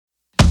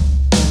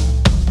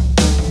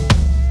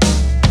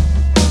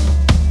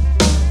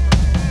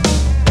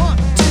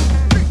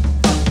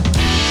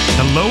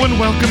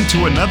welcome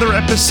to another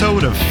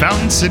episode of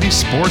Fountain City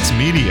Sports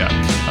Media,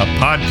 a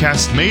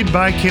podcast made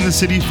by Kansas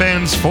City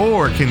fans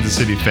for Kansas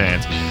City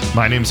fans.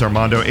 My name's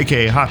Armando,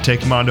 aka Hot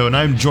Take Mondo, and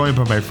I'm joined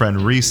by my friend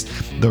Reese,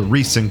 the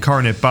Reese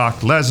Incarnate Bach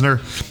Lesnar,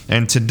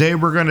 and today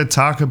we're going to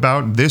talk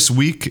about this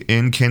week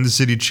in Kansas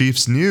City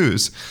Chiefs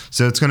news.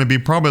 So it's going to be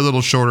probably a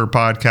little shorter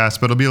podcast,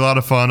 but it'll be a lot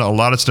of fun. A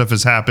lot of stuff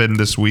has happened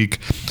this week.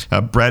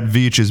 Brett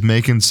Veach is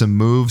making some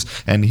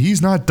moves, and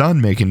he's not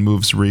done making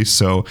moves, Reese,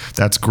 so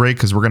that's great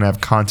because we're going to have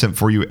content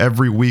for you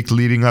every week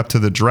leading up to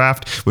the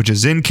draft, which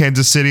is in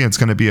Kansas City, and it's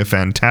going to be a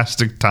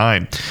fantastic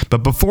time. But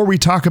before we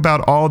talk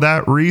about all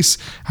that, Reese,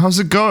 how's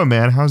it going,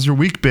 man? How's your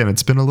week been?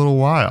 It's been a little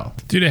while.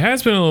 Dude, it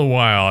has been a little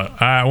while.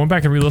 I went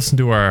back and re-listened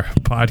to our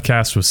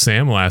podcast with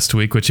Sam last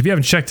week, which if you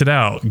haven't checked it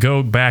out,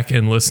 go back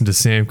and listen to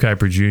Sam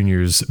Kuiper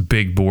Jr.'s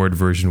Big Board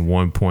version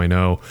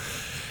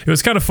 1.0. It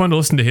was kind of fun to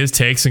listen to his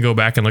takes and go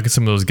back and look at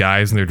some of those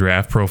guys and their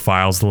draft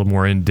profiles a little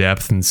more in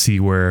depth and see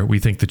where we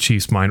think the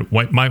Chiefs might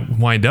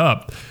wind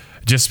up.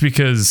 Just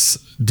because,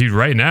 dude,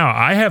 right now,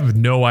 I have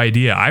no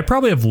idea. I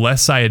probably have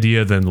less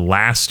idea than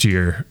last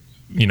year,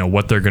 you know,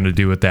 what they're going to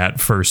do with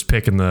that first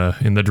pick in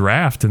the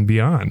draft and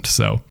beyond.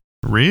 So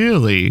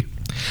really,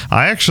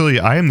 I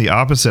am the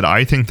opposite.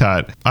 I think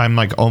that I'm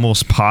like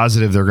almost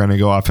positive they're going to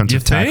go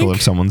offensive tackle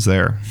if someone's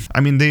there. I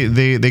mean,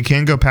 they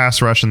can go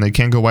pass rush and they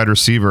can go wide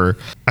receiver.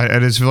 I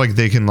just feel like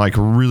they can like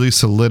really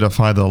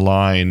solidify the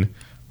line.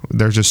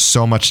 There's just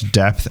so much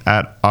depth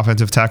at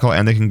offensive tackle,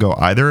 and they can go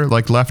either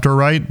like left or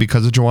right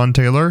because of Jawan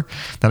Taylor,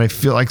 that I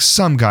feel like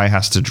some guy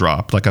has to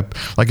drop. Like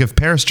if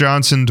Paris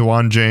Johnson,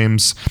 Dawand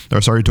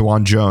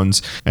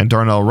Jones, and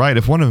Darnell Wright,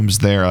 if one of them's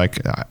there, like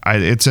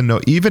it's a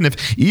no. Even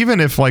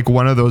if like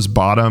one of those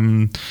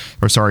even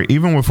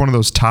if one of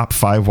those top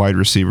 5 wide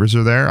receivers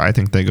are there, I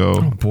think they go.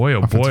 Oh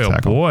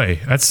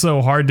boy, that's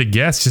so hard to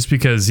guess. Just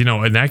because, you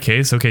know, in that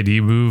case, okay, do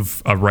you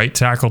move a right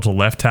tackle to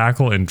left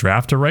tackle and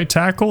draft a right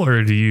tackle,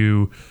 or do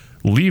you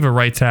leave a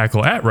right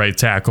tackle at right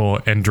tackle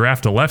and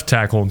draft a left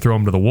tackle and throw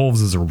him to the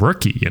Wolves as a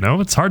rookie? You know,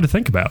 it's hard to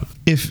think about.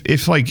 If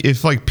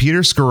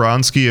Peter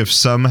Skoronski, if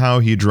somehow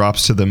he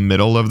drops to the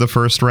middle of the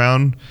first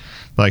round,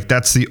 like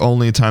that's the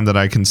only time that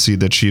I can see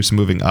the Chiefs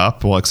moving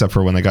up. Well, except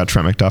for when they got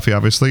Trent McDuffie,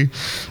 obviously.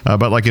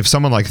 But like if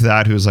someone like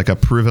that, who's like a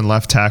proven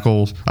left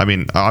tackle, I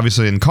mean,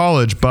 obviously in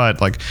college,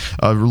 but like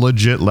a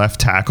legit left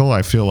tackle,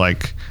 I feel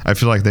like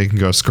they can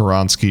go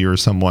Skoronski or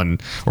someone,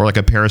 or like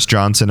a Paris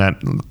Johnson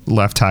at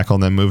left tackle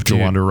and then move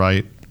Jawan to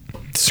right.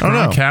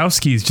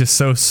 Gronkowski's just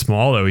so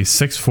small though. He's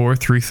 6'4",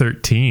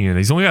 313, and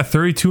he's only got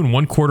 32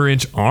 1/4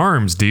 inch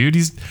arms, dude.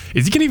 Is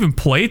he gonna even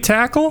play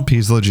tackle?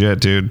 He's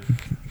legit, dude.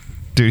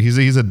 Dude,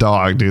 he's a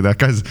dog, dude.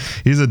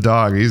 He's a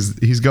dog.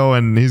 He's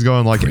going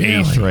like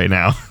really? 8th right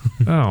now.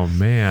 Oh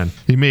man.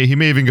 He may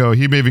even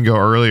go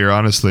earlier,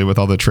 honestly, with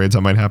all the trades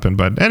that might happen.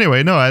 But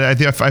anyway, no, I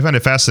find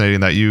it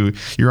fascinating that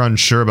you're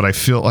unsure, but I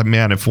feel like,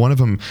 man, if one of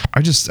them,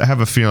 I just have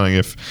a feeling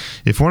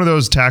if one of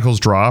those tackles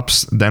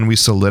drops, then we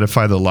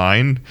solidify the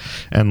line,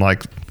 and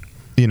like,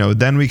 you know,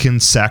 then we can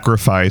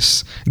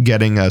sacrifice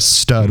getting a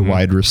stud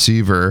wide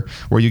receiver,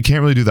 where you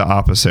can't really do the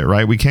opposite,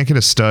 right? We can't get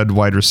a stud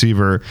wide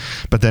receiver,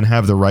 but then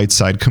have the right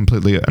side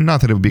completely,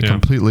 not that it would be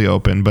completely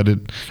open, but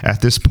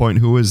at this point,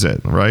 who is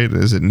it, right?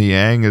 Is it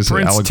Niang? Is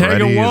Prince it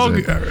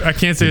Allegretti? I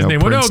can't say his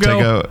name.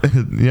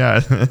 Winogo.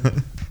 Yeah.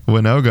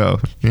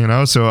 Winogo, you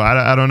know, so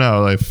I don't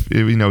know if,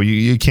 you know,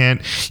 you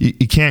can't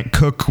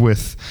cook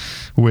with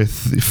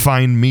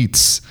fine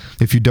meats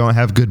if you don't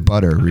have good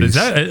butter, Reese. Is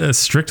that a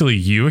strictly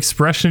you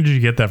expression, or did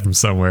you get that from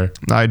somewhere?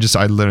 I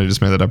literally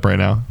just made that up right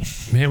now.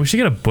 Man, we should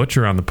get a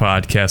butcher on the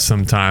podcast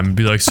sometime and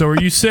be like, so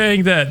are you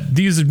saying that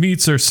these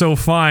meats are so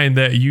fine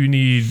that you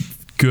need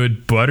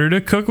good butter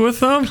to cook with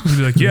them? We'd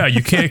be like, yeah,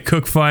 you can't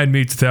cook fine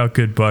meats without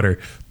good butter.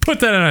 Put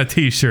that on a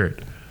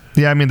t-shirt.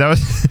 Yeah, I mean, that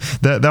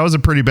was a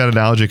pretty bad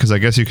analogy, because I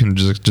guess you can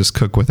just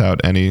cook without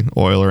any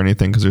oil or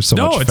anything, because there's so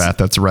much fat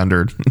that's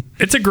rendered.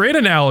 It's a great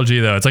analogy,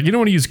 though. It's like, you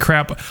don't want to use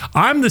crap.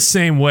 I'm the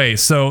same way.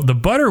 So the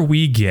butter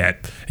we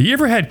get, you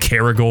ever had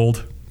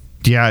Kerrygold?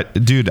 Yeah,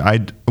 dude,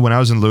 when I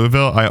was in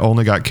Louisville, I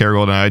only got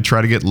Kerrygold, and I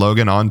tried to get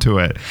Logan onto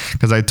it,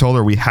 because I told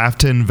her we have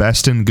to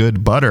invest in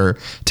good butter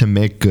to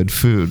make good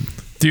food.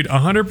 Dude,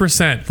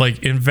 100%.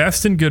 Like,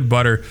 invest in good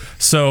butter.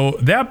 So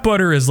that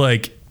butter is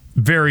like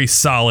very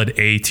solid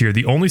A tier.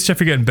 The only stuff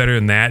you're getting better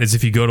than that is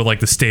if you go to like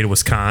the state of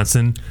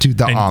Wisconsin. Dude,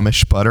 the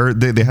Amish butter.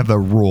 They have the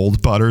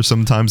rolled butter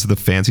sometimes at the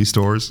fancy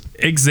stores.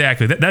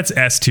 Exactly. That's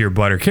S tier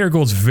butter.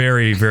 Kerrygold's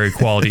very, very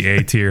quality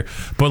A tier.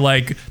 But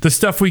like the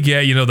stuff we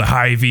get, you know, the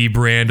Hy-Vee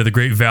brand or the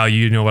Great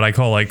Value, you know, what I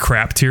call like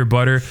crap tier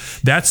butter,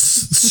 that's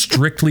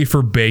strictly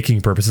for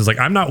baking purposes. Like,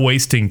 I'm not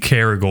wasting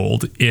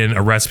Kerrygold in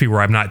a recipe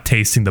where I'm not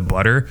tasting the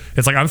butter.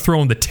 It's like I'm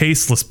throwing the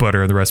tasteless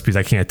butter in the recipes.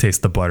 I can't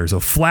taste the butter. So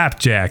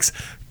flapjacks,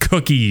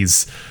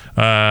 cookies,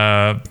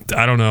 I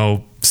don't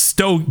know,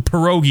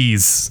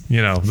 pierogies,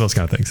 you know, those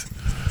kind of things.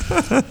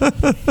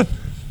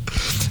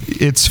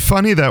 it's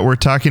funny that we're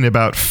talking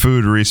about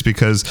food, Reese,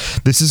 because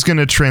this is going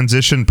to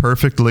transition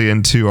perfectly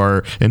into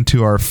our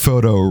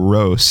photo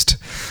roast.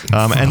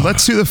 And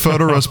let's do the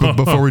photo roast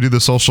before we do the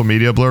social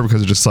media blur,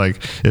 because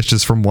it's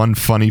just from one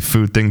funny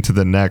food thing to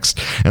the next.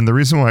 And the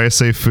reason why I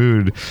say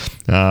food,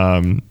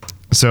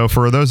 so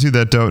for those of you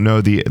that don't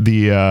know, the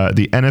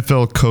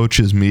NFL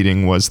coaches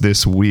meeting was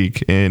this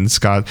week in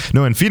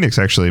Phoenix,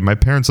 actually. My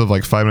parents live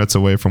like 5 minutes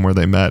away from where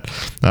they met.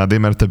 They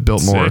met at the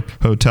Biltmore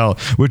Hotel,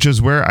 which is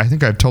where, I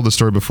think I've told the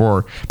story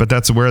before, but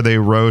that's where they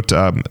wrote,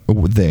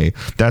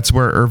 that's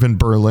where Irvin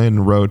Berlin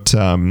wrote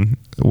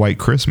White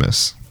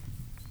Christmas.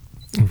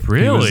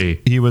 Really?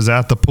 He was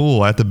at the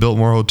pool at the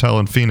Biltmore Hotel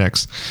in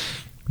Phoenix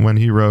when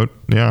he wrote,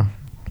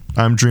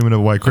 I'm dreaming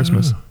of White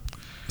Christmas.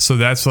 So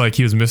that's like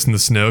he was missing the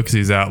snow because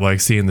he's out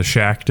like seeing the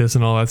Shactus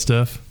and all that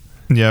stuff.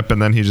 Yep,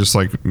 and then he just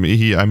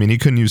he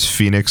couldn't use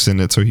Phoenix in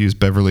it, so he used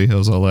Beverly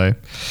Hills, LA.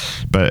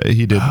 But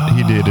he did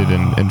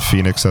it in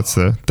Phoenix. That's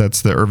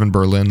the Irvin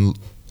Berlin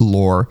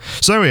lore.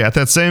 So anyway, at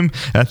that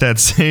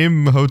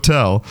same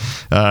hotel,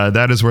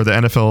 that is where the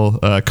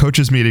NFL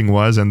coaches meeting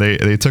was, and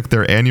they took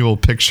their annual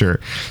picture.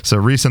 So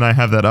Reese and I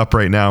have that up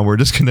right now. We're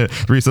just gonna,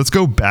 Reese, let's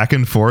go back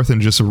and forth and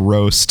just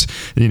roast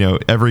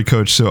every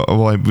coach. So,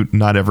 well,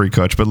 not every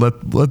coach, but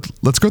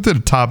let's go through the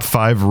top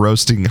 5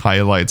 roasting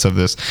highlights of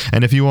this.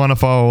 And if you want to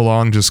follow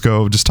along, just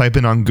type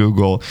in on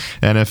Google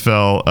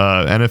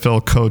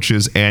NFL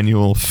coaches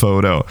annual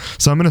photo.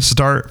 So I'm gonna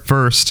start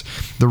first.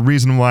 The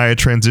reason why I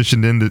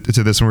transitioned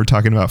into this when we're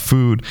talking about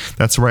food,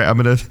 that's right, I'm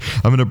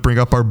gonna bring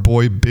up our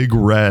boy Big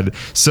Red.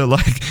 So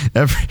like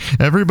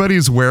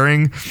everybody's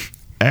wearing,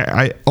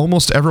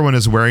 almost everyone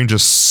is wearing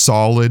just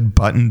solid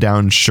button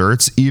down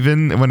shirts,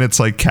 even when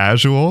it's like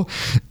casual.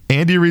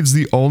 Andy Reid's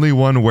the only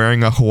one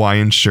wearing a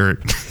Hawaiian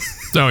shirt.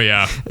 Oh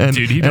yeah, and,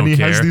 dude, he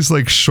has these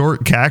like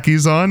short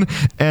khakis on,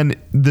 and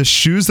the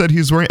shoes that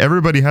he's wearing,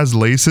 everybody has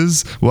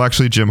laces. Well,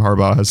 actually, Jim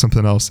Harbaugh has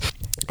something else.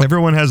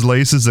 Everyone has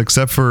laces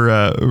except for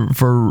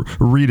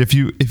Reid. If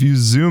you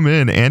zoom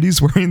in,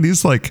 Andy's wearing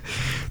these like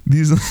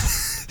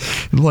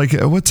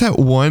what's that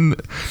one?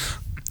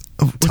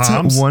 What's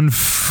Tom's? that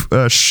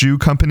one shoe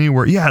company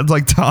where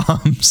like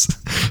Tom's,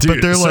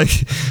 dude, but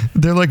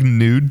they're like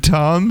nude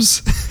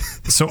Toms.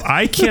 So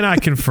I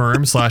cannot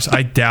confirm /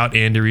 I doubt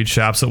Andy Reid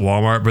shops at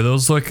Walmart, but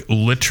those look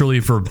literally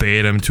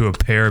verbatim to a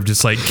pair of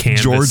just like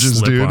canvas George's,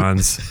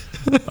 slip-ons.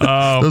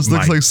 Oh, those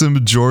look like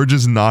some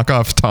George's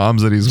knockoff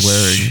Toms that he's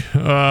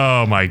wearing.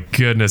 Oh my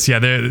goodness! Yeah,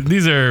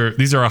 these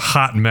are a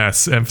hot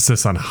mess.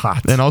 Emphasis on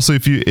hot. And also,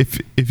 if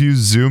you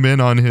zoom in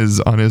on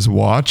his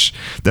watch,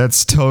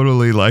 that's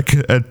totally like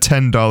a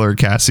 $10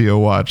 Casio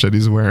watch that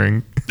he's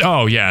wearing.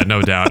 Oh yeah,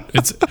 no doubt.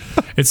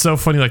 It's so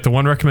funny. Like the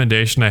one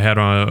recommendation I had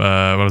on when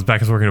I was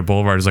back working at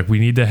Boulevard is like, we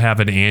need to have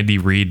an Andy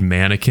Reid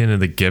mannequin in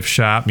the gift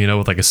shop,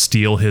 with like a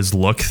steal his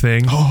look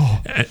thing.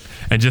 Oh.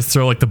 And just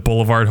throw like the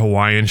Boulevard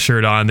Hawaiian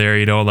shirt on there,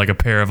 like a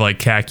pair of like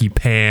khaki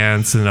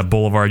pants and a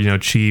Boulevard,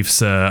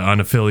 Chiefs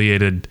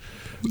unaffiliated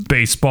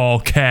baseball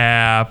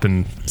cap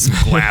and some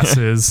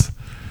glasses.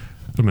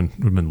 Would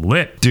have been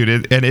lit, dude.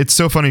 And it's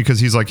so funny because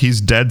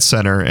he's dead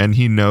center and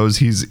he knows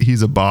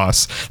he's a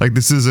boss. Like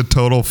this is a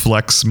total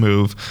flex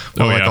move.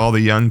 Where all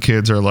the young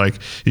kids are like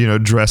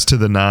dressed to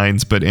the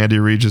nines, but Andy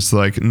Reid just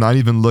like not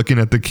even looking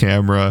at the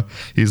camera.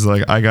 He's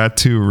like, I got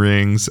 2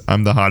 rings.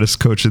 I'm the hottest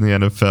coach in the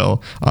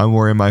NFL. I'm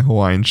wearing my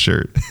Hawaiian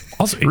shirt.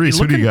 Also, Reese,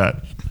 what do you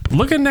got?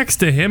 Looking next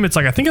to him, it's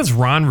like, I think it's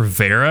Ron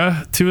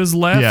Rivera to his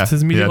left,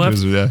 his immediate left.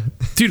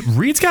 Dude,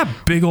 Reid's got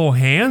big old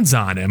hands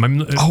on him.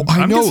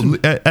 I know.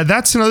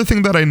 That's another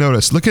thing that I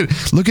noticed. Look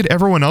at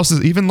everyone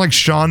else's. Even like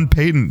Sean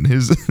Payton.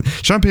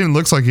 Sean Payton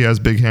looks like he has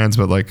big hands,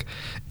 but like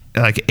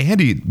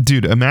Andy,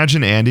 dude.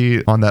 Imagine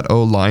Andy on that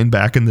O line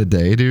back in the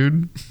day,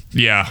 dude.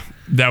 Yeah,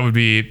 that would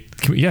be.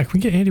 Can we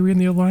get Andy Reid in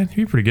the O line? He'd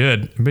be pretty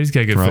good. Everybody's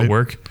got good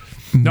footwork.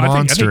 No,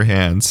 Monster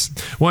hands.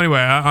 Well,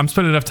 anyway, I'm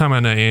spending enough time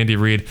on Andy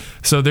Reid.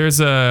 So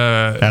there's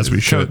as we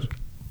should.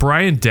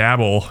 Brian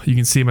Dabble. You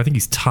can see him. I think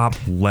he's top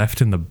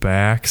left in the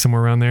back,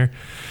 somewhere around there.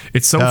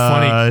 It's so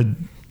funny.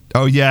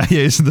 Oh yeah,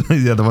 he's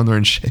the one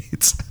wearing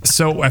shades.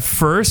 So at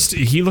first,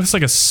 he looks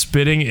like a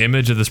spitting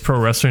image of this pro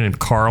wrestler named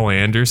Carl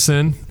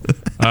Anderson.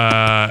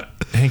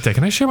 Hank,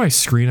 can I share my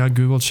screen on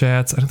Google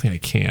Chats? I don't think I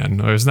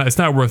can. It's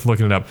not worth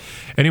looking it up.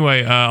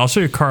 Anyway, I'll show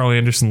you Carl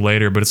Anderson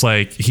later, but it's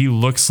like he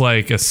looks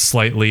like a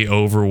slightly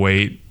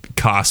overweight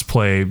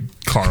cosplay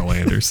Carl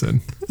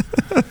Anderson.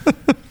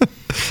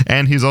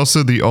 And he's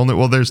also the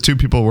only, there's 2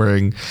 people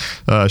wearing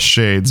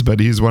shades, but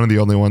he's one of the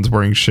only ones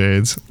wearing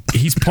shades.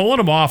 He's pulling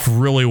them off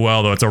really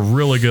well, though. It's a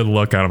really good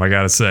look on him, I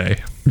gotta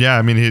say. Yeah,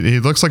 I mean, he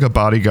looks like a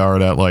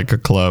bodyguard at like a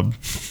club.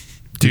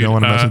 Dude, you don't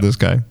want to mess with this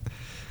guy.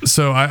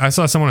 So I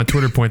saw someone on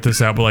Twitter point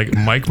this out, but like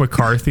Mike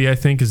McCarthy, I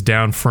think, is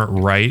down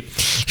front right.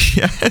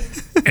 Yeah.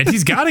 And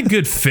he's got a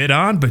good fit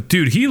on, but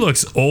dude, he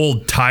looks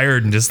old,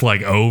 tired, and just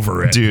like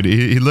over it. Dude,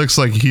 he looks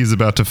like he's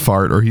about to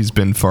fart or he's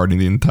been farting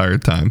the entire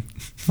time.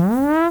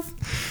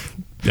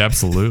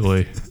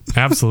 Absolutely.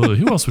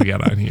 Who else we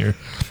got on here?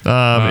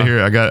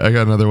 Here, I got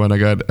another one. I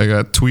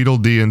got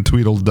Tweedledee and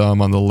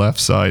Tweedledum on the left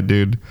side,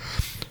 dude.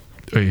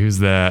 Wait, who's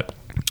that?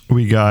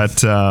 We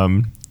got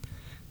hold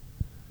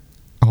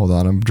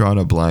on, I'm drawing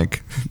a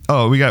blank.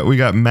 Oh, we got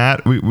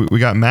Matt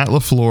Matt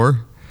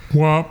LaFleur.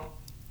 Well,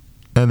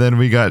 and then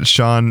we got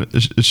Sean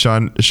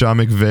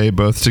McVay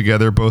both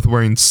together, both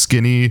wearing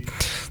skinny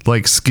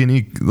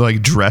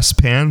dress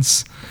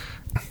pants.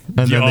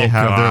 And then they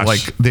have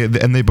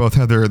they both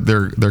have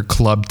their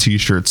club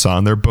t-shirts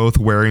on. They're both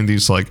wearing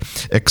these like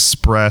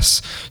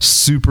express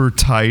super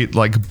tight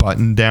like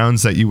button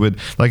downs that you would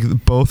like.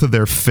 Both of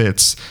their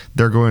fits,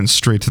 they're going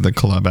straight to the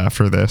club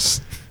after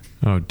this.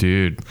 Oh,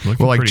 dude.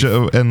 Well, like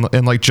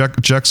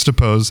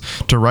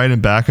juxtaposed to right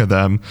and back of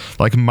them,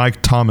 like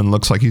Mike Tomlin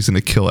looks like he's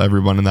going to kill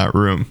everyone in that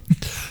room.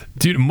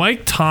 Dude,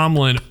 Mike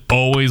Tomlin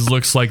always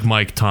looks like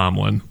Mike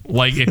Tomlin.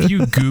 Like if you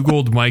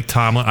Googled Mike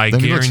Tomlin, I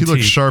guarantee he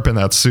looks sharp in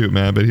that suit,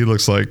 man. But he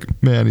looks like,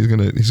 man, he's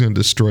gonna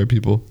destroy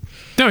people.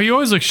 No, he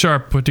always looks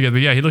sharp, put together.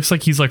 But yeah, he looks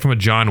like he's like from a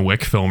John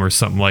Wick film or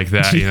something like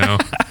that. You know,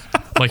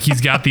 like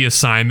he's got the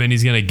assignment,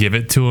 he's gonna give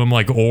it to him,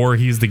 like, or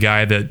he's the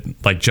guy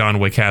that like John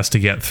Wick has to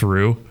get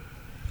through.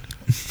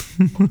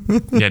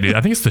 Yeah, dude,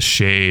 I think it's the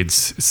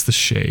shades. It's the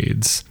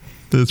shades.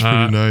 That's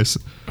pretty nice.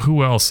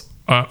 Who else?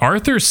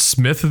 Arthur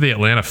Smith of the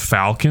Atlanta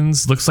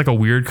Falcons looks like a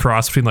weird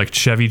cross between like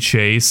Chevy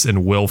Chase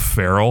and Will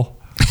Ferrell.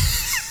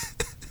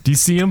 Do you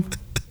see him?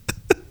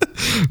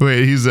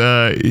 Wait, he's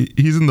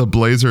in the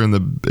blazer in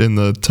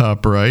the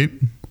top right.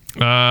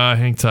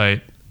 Hang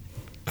tight.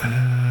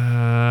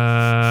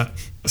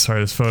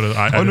 Sorry, this photo.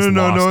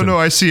 No.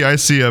 I see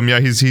him.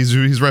 Yeah,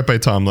 he's right by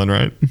Tomlin,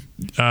 right?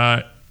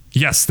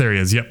 Yes, there he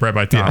is. Yep, right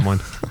by Tomlin.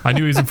 Yeah. I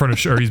knew he was in front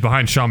of, or he's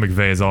behind Sean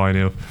McVay is all I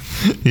knew.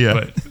 Yeah.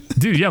 But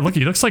dude, yeah, look,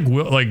 he looks like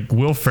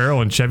Will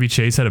Ferrell and Chevy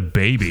Chase had a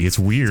baby. It's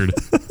weird.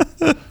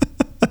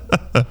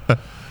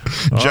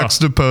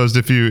 Juxtaposed,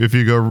 if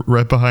you go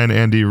right behind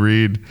Andy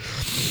Reid,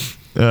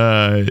 you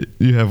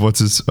have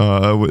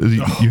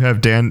you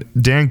have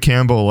Dan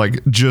Campbell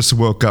like just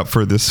woke up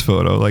for this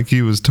photo, like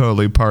he was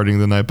totally partying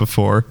the night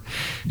before.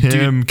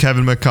 Him, dude.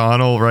 Kevin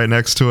McConnell right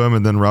next to him,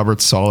 and then Robert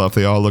Soloff.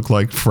 They all look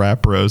like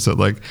frat bros that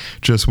like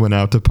just went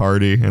out to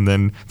party, and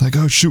then like,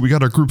 oh shoot, we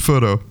got our group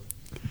photo.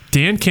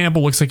 Dan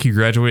Campbell looks like he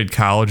graduated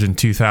college in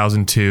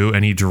 2002,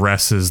 and he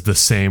dresses the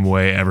same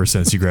way ever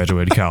since he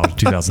graduated college in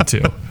 2002.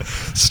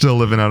 Still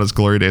living out his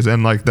glory days,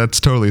 and like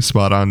that's totally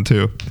spot on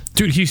too.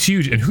 Dude, he's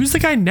huge. And who's the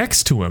guy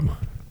next to him?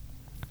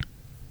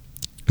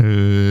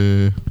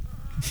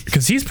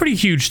 Because he's pretty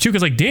huge too.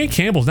 Because like Dan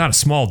Campbell's not a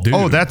small dude.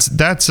 Oh, that's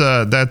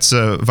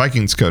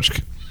Vikings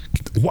coach.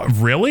 What,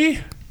 really?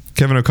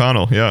 Kevin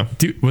O'Connell, yeah.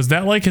 Dude, was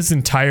that like his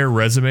entire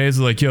resume? Is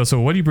like, yo, so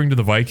what do you bring to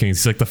the Vikings?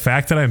 He's like, the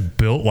fact that I'm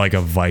built like a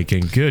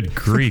Viking. Good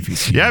grief.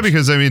 He's huge. Yeah,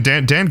 because I mean,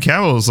 Dan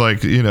Campbell is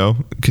like, you know,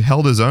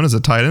 held his own as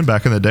a tight end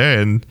back in the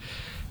day, and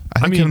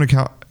I think Kevin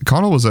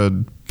O'Connell was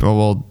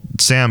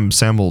Sam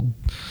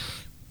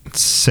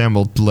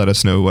will let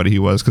us know what he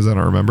was because I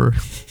don't remember.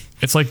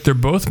 It's like they're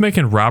both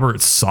making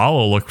Robert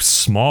Saleh look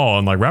small,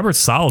 and like Robert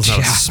Saleh's not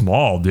a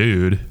small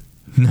dude.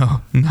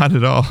 No, not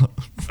at all.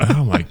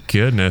 Oh my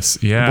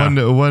goodness. Yeah.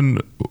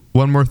 One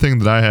more thing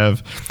that I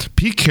have.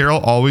 Pete Carroll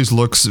always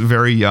looks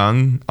very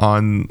young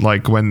on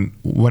like when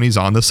he's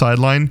on the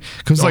sideline,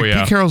 because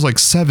Pete Carroll's like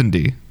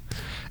 70.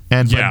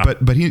 And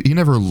but he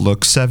never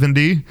looks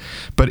 70.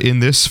 But in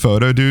this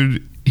photo,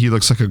 dude, he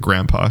looks like a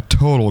grandpa,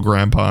 total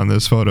grandpa in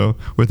this photo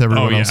with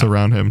everyone else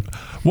around him.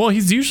 Well,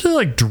 he's usually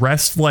like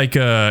dressed like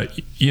a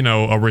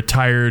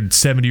retired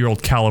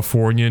 70-year-old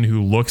Californian who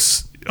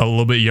looks a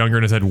little bit younger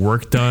and has had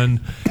work done,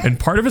 and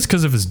part of it's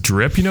because of his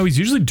drip. You know, he's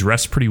usually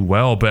dressed pretty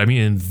well, but I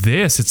mean, in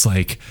this, it's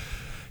like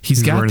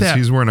he's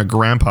wearing a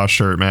grandpa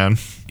shirt, man.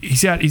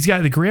 He's got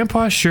the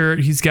grandpa shirt.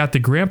 He's got the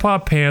grandpa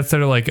pants that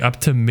are like up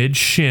to mid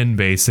shin,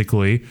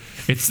 basically.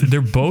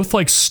 They're both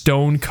like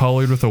stone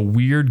colored with a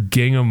weird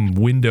gingham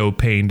window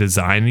pane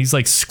design. And he's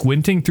like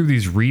squinting through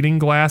these reading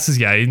glasses.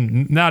 Yeah,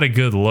 not a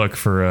good look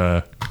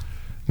for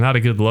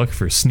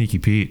Sneaky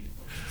Pete.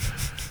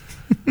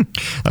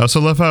 I also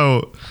love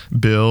how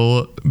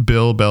Bill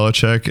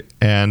Belichick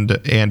and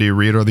Andy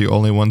Reid are the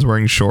only ones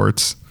wearing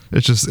shorts.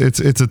 It's just it's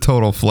a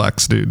total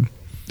flex, dude.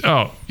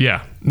 Oh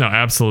yeah, no,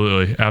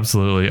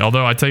 absolutely.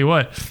 Although I tell you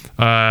what,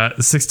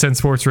 610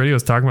 Sports Radio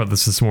was talking about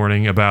this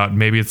morning about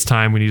maybe it's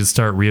time we need to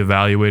start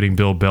reevaluating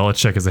Bill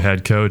Belichick as a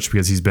head coach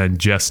because he's been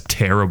just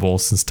terrible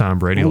since Tom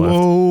Brady left.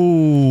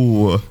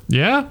 Whoa.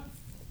 Yeah.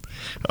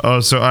 Oh,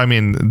 so I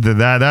mean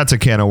that's a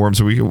can of worms.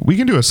 So we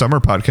can do a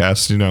summer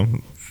podcast. You know,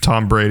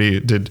 Tom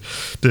Brady did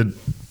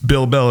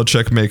Bill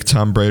Belichick make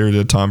Tom Brady, or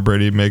did Tom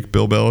Brady make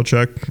Bill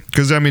Belichick?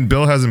 Because I mean,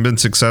 Bill hasn't been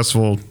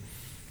successful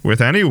with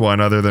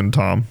anyone other than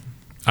Tom.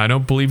 I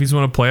don't believe he's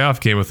won a playoff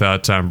game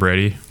without Tom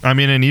Brady. I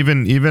mean, and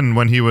even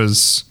when he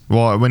was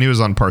on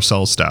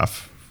Parcells'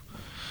 staff.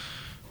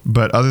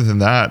 But other than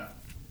that,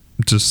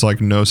 just like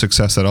no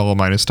success at all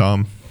minus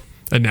Tom.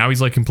 And now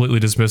he's like completely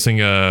dismissing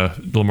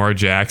Lamar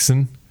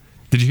Jackson.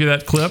 Did you hear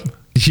that clip?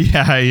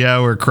 Yeah,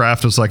 where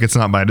Kraft was like, it's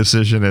not my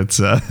decision, it's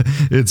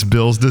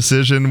Bill's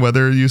decision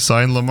whether you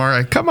sign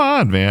Lamar. Come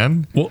on,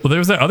 man. Well, there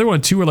was that other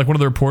one too, where like one of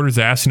the reporters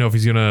asked, if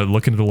he's gonna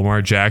look into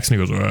Lamar Jackson.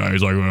 He goes,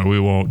 he's like, well, we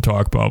won't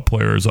talk about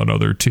players on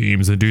other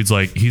teams. And dude's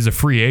like, he's a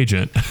free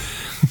agent.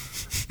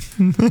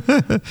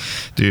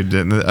 Dude,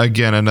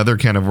 again, another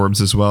can of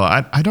worms as well.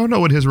 I don't know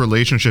what his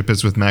relationship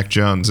is with Mac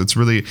Jones. It's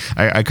really,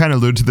 I kind of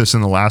alluded to this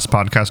in the last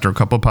podcast or a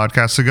couple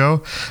podcasts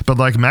ago, but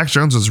like Mac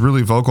Jones was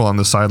really vocal on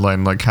the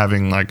sideline, like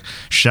having like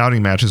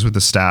shouting matches with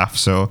the staff.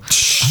 So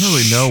I don't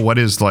really know what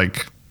is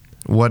like,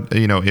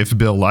 if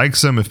Bill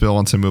likes him, if Bill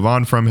wants to move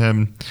on from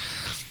him.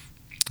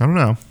 I don't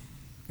know.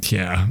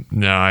 Yeah,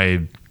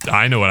 no,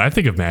 I know what I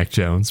think of Mac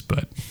Jones,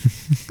 but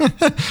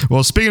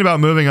well, speaking about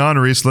moving on,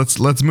 Reese,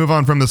 let's move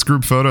on from this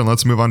group photo and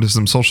let's move on to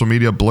some social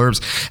media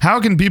blurbs. How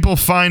can people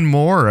find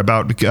more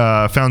about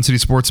Fountain City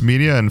Sports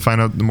Media and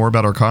find out more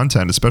about our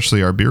content,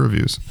 especially our beer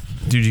reviews?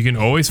 Dude, you can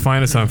always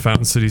find us on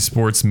Fountain City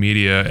Sports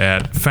Media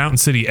at Fountain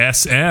City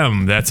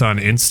SM. That's on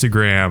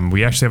Instagram.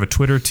 We actually have a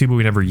Twitter too, but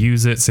we never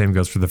use it. Same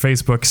goes for the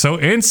Facebook. So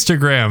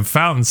Instagram,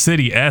 Fountain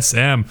City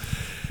SM.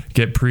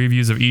 Get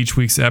previews of each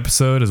week's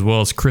episode as well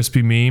as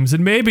crispy memes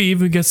and maybe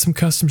even get some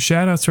custom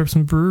shout outs from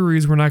some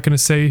breweries. We're not going to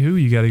say who.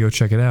 You got to go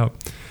check it out.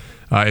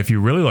 If you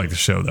really like the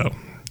show, though,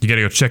 you got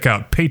to go check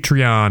out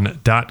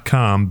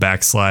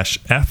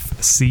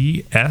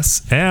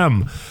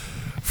patreon.com/FCSM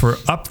for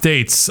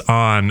updates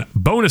on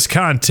bonus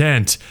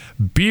content,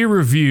 beer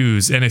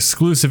reviews, and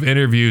exclusive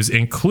interviews,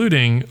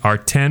 including our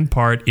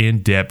 10-part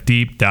in-depth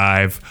deep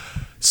dive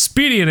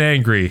Speedy and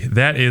Angry.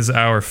 That is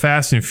our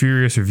Fast and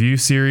Furious review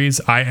series.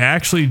 I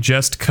actually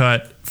just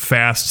cut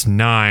Fast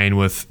 9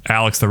 with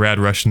Alex the Rad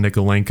Russian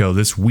Nikolenko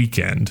this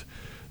weekend.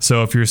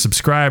 So if you're a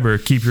subscriber,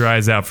 keep your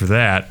eyes out for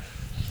that.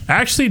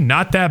 Actually,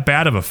 not that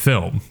bad of a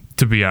film,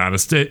 to be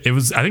honest. It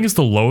was, I think it's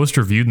the lowest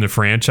reviewed in the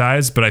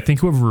franchise, but I think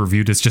whoever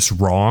reviewed it's just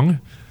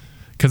wrong.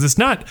 Because it's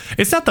not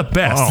the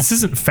best. Oh. This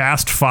isn't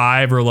Fast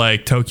 5 or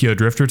like Tokyo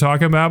Drift we're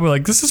talking about, but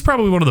like this is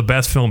probably one of the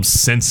best films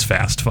since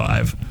Fast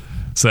 5.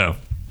 So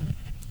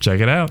check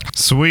it out.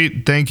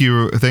 Sweet. Thank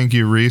you,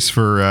 Reese,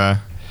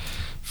 for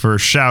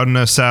shouting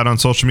us out on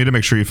social media.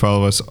 Make sure you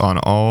follow us on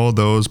all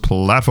those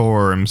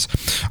platforms.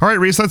 All right,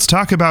 Reese, let's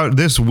talk about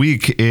this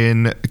week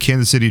in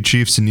Kansas City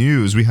Chiefs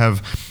news. We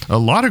have a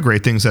lot of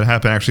great things that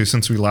happened actually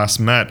since we last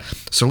met.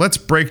 So let's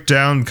break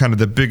down kind of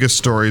the biggest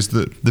stories.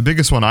 The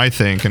biggest one, I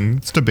think, and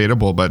it's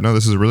debatable, but no,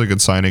 this is a really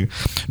good signing.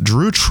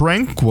 Drue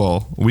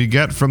Tranquill, we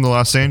get from the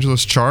Los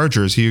Angeles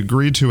Chargers. He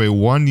agreed to a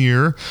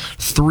 1-year,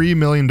 $3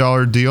 million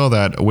deal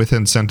that with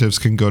incentives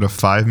can go to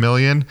 $5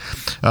 million.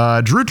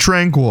 Drue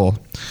Tranquill,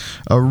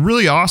 a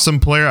really awesome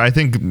player. I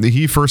think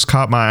he first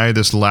caught my eye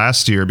this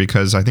last year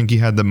because I think he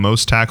had the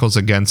most tackles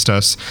against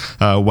us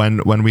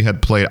when we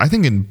had played. I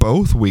think in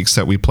both weeks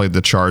that we played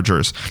the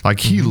Chargers,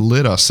 like he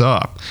lit us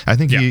up. I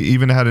think he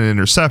even had an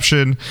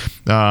interception,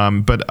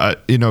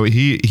 but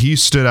he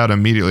stood out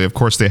immediately. Of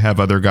course, they have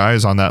other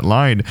guys on that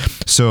line,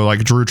 so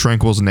like Drue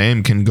Tranquill's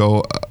name can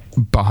go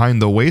behind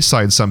the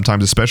wayside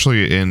sometimes,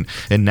 especially in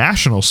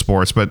national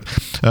sports, but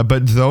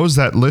those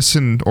that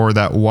listen or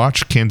that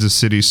watch Kansas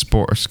City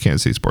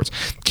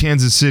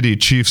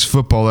Chiefs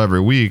football every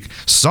week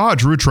saw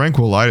Drue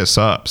Tranquill light us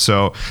up.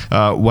 So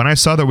when I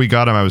saw that we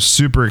got him, I was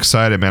super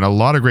excited, man. A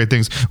lot of great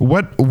things.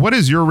 What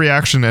is your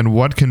reaction, and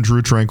what can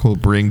Drue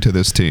Tranquill bring to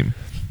this team?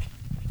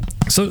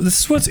 So this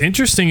is what's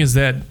interesting is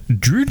that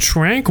Drue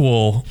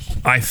Tranquill,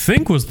 I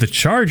think, was the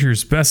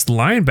Chargers' best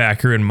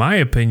linebacker in my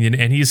opinion,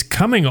 and he's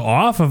coming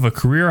off of a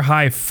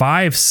career-high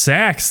 5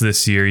 sacks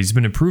this year. He's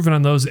been improving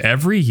on those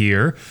every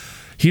year.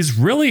 He's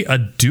really a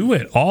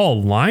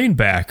do-it-all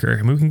linebacker.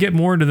 I mean, we can get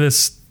more into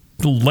this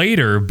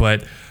later,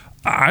 but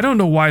I don't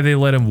know why they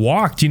let him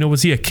walk. Do you know,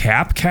 was he a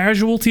cap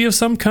casualty of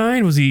some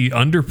kind? Was he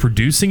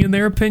underproducing in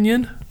their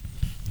opinion?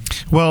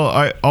 Well,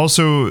 I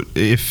also,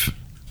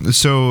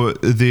 So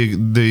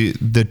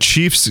the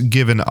Chiefs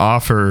give an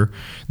offer,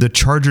 the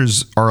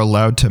Chargers are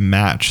allowed to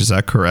match. Is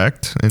that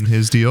correct in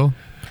his deal?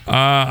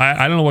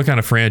 I don't know what kind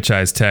of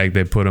franchise tag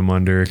they put him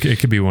under. It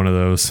could be one of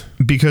those.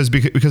 Because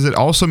it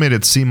also made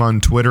it seem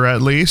on Twitter,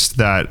 at least,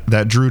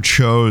 that Drue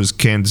chose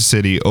Kansas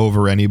City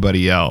over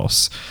anybody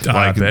else.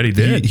 I bet he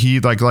did. He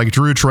like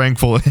Drue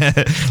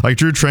Tranquill, like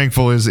Drue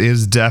Tranquill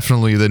is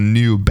definitely the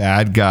new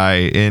bad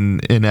guy in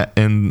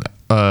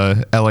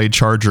LA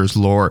Chargers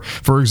lore.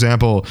 For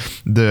example,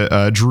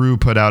 the Drue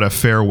put out a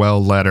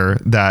farewell letter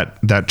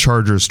that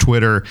Chargers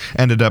Twitter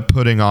ended up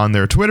putting on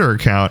their Twitter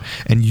account,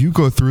 and you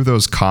go through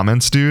those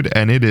comments, dude,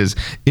 and it's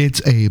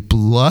a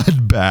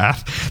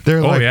bloodbath.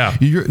 They're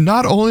you're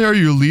not only are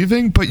you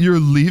leaving, but you're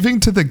leaving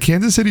to the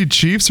Kansas City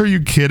Chiefs. Are you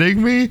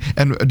kidding me?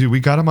 And dude, we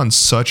got him on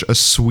such a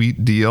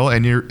sweet deal,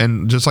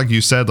 and just like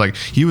you said, like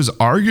he was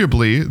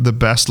arguably the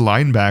best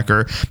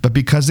linebacker, but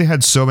because they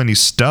had so many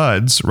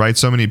studs, right?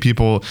 So many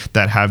people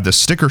that have the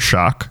sticker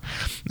shock,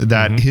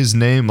 that his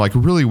name like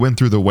really went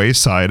through the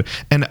wayside.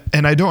 And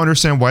I don't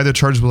understand why the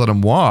Chargers would let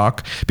him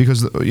walk,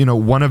 because, you know,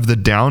 one of the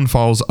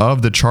downfalls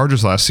of the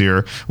Chargers last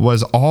year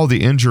was all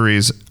the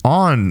injuries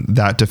on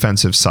that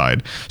defensive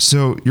side.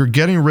 So you're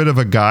getting rid of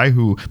a guy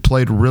who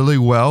played really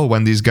well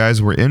when these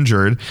guys were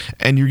injured,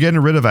 and you're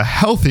getting rid of a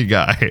healthy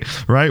guy,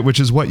 right? Which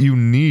is what you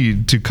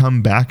need to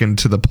come back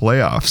into the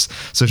playoffs.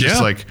 So it's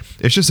just like,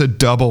 it's just a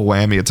double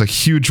whammy. It's a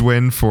huge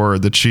win for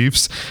the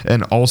Chiefs,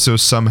 and also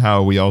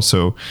somehow we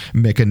also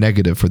make a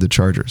negative for the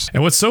Chargers.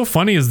 And what's so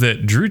funny is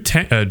that Drew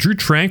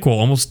Tranquill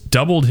almost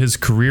doubled his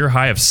career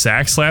high of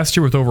sacks last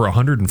year with over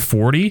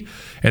 140,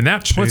 and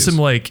that puts him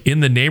like in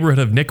the neighborhood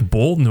of Nick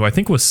Bolton, who I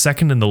think was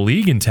second in the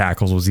league in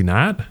tackles, was he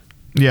not?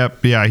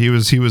 Yep. Yeah, he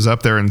was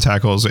up there in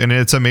tackles, and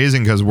it's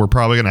amazing because we're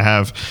probably going to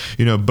have,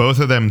 you know, both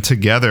of them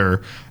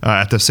together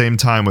at the same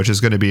time, which is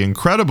going to be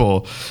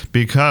incredible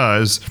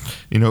because,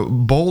 you know,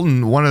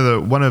 Bolton, one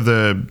of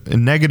the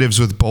negatives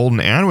with Bolton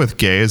and with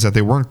Gay is that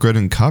they weren't good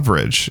in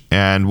coverage,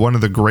 and one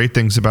of the great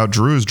things about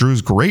Drew is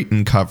Drew's great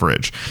in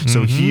coverage,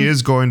 so he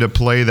is going to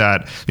play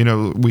that. You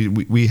know,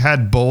 we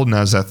had Bolton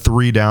as a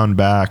 3-down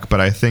back,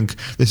 but I think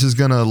this is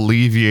going to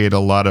alleviate a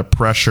lot of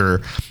pressure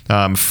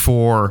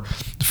for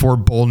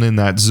Bolton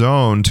in that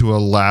zone to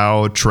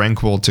allow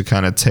Tranquill to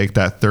kind of take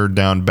that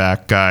 3rd-down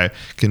back guy,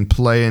 can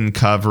play in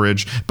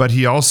coverage, but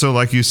he also,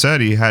 like you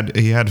said, he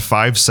had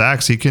 5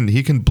 sacks. He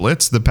can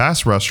blitz the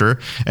pass rusher,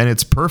 and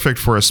it's perfect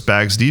for a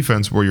Spags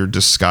defense where you're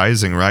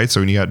disguising, right? So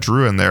when you got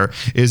Drew in there,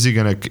 is he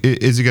gonna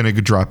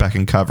drop back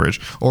in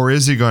coverage, or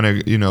is he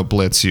gonna, you know,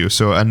 blitz you?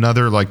 So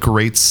another like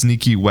great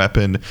sneaky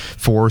weapon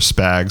for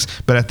Spags,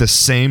 but at the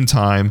same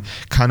time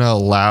kind of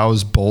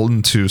allows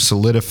Bolton to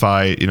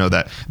solidify, you know,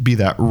 that be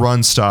that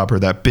run stopper,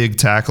 that big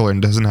tackler,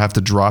 and doesn't have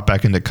to drop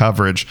back into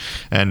coverage.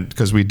 And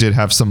because we did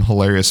have some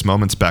hilarious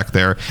moments back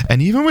there,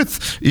 and even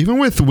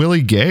with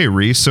Willie Gay,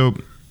 Reese. So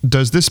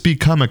does this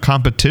become a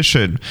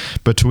competition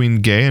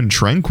between Gay and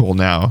Tranquill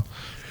now?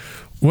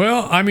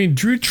 Well, I mean,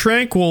 Drew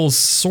Tranquill's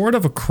sort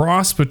of a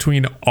cross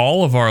between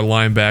all of our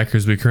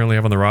linebackers we currently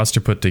have on the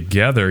roster put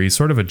together. He's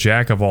sort of a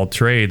jack of all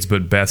trades,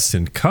 but best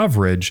in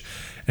coverage.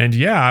 And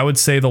yeah, I would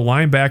say the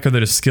linebacker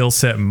that his skill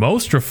set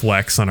most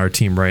reflects on our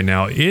team right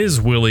now is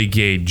Willie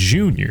Gay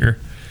Jr.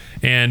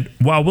 And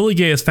while Willie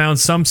Gay has found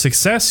some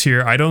success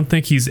here, I don't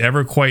think he's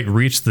ever quite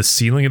reached the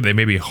ceiling that they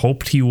maybe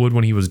hoped he would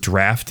when he was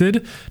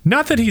drafted.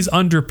 Not that he's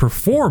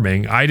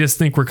underperforming. I just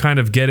think we're kind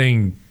of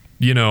getting,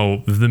 you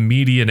know, the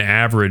median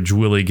average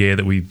Willie Gay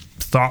that we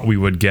thought we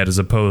would get, as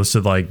opposed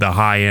to like the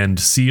high-end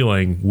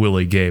ceiling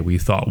Willie Gay we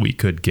thought we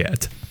could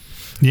get.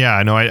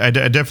 Yeah, no, I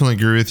definitely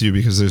agree with you,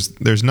 because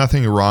there's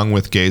nothing wrong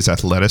with Gay's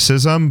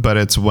athleticism, but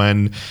it's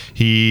when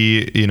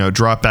he, you know,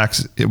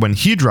 when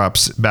he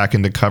drops back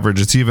into coverage,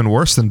 it's even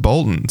worse than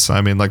Bolton's.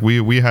 I mean, like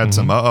we had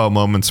some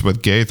moments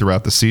with Gay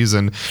throughout the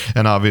season,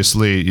 and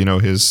obviously, you know,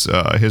 his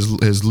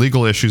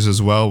legal issues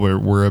as well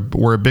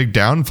were a big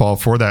downfall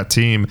for that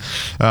team,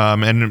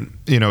 and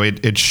you know,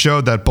 it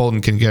showed that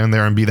Bolton can get in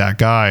there and be that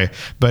guy,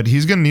 but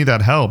he's going to need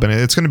that help, and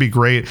it's going to be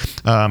great.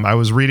 I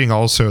was reading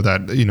also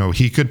that, you know,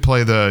 he could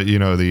play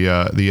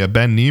the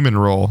Ben Niemann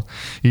role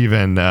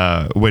even,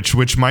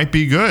 which might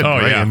be good,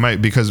 right? Yeah. It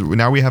might, because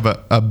now we have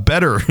a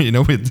better, you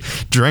know, with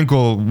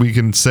Tranquill, we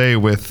can say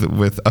with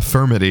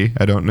affirmity,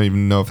 I don't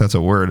even know if that's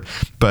a word,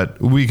 but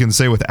we can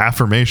say with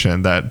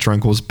affirmation that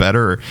Tranquill's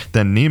better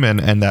than Niemann,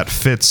 and that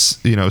fits,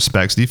 you know,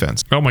 Spags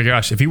defense. Oh my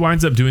gosh, if he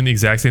winds up doing the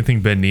exact same thing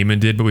Ben Niemann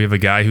did, but we have a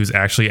guy who's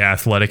actually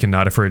athletic and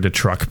not afraid to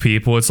truck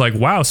people, it's like,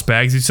 wow,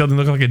 Spags, you still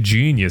look like a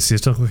genius. You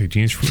still look like a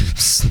genius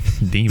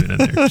from Demon in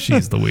there.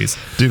 Jeez Louise.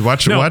 Dude,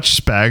 watch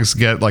Spags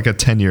get like a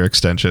 10-year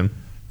extension.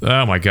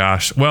 Oh my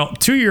gosh. Well,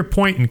 to your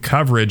point in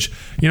coverage,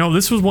 you know,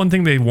 this was one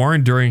thing they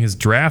warned during his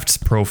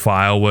draft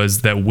profile,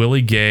 was that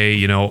Willie Gay,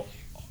 you know,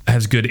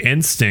 has good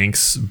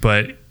instincts,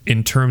 but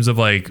in terms of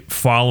like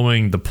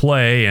following the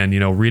play and, you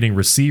know, reading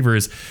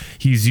receivers,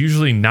 he's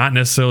usually not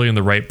necessarily in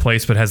the right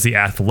place, but has the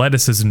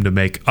athleticism to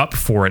make up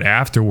for it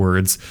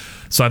afterwards.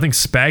 So I think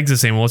Spags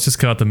is saying, well, let's just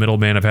cut out the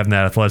middleman of having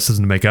that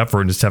athleticism to make up for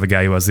it, and just have a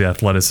guy who has the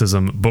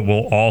athleticism, but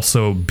will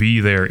also be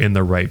there in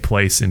the right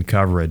place in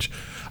coverage.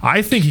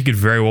 I think he could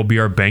very well be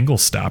our Bengal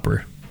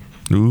stopper.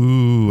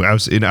 Ooh, I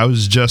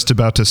was just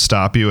about to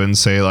stop you and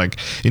say, like,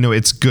 you know,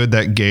 it's good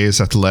that Gay is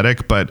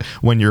athletic, but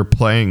when you're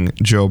playing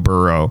Joe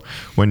Burrow,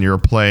 when you're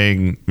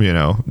playing, you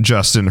know,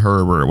 Justin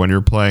Herbert, when you're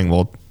playing,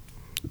 well,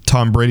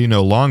 Tom Brady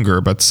no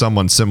longer, but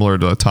someone similar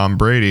to Tom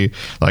Brady,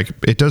 like,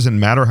 it doesn't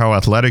matter how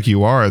athletic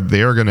you are,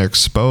 they're going to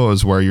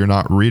expose where you're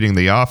not reading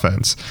the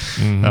offense.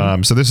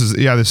 So this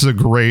is a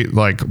great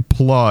like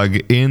plug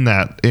in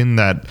that,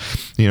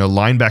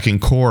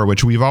 linebacking core,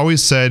 which we've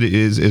always said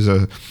is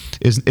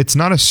it's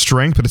not a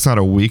strength, but it's not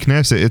a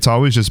weakness. It's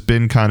always just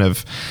been kind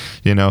of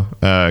in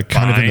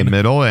the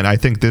middle, and I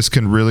think this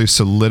can really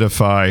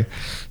solidify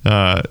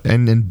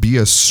and be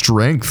a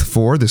strength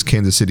for this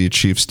Kansas City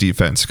Chiefs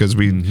defense, because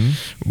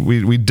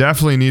we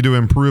definitely need to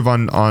improve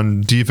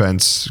on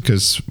defense,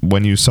 because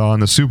when you saw in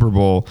the Super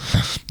Bowl,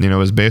 it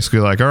was basically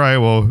like, all right,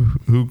 well,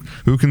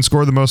 who can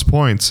score the most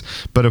points?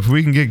 But if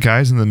we can get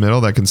guys in the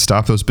middle that can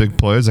stop those big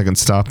plays, that can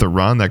stop the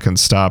run, that can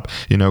stop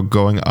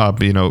going up,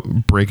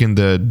 breaking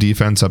the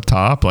defense up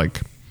top,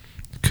 like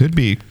could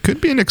be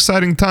an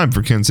exciting time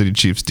for Kansas City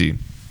Chiefs D.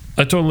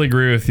 I totally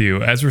agree with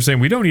you. As we're saying,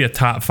 we don't need a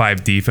top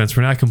 5 defense.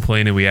 We're not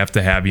complaining we have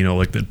to have,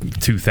 like the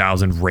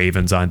 2000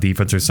 Ravens on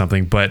defense or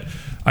something. But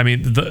I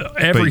mean,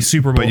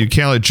 Super Bowl. But you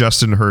can't let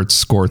Justin Hurts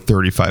score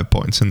 35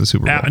 points in the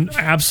Super Bowl.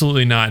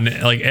 Absolutely not.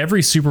 And like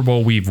every Super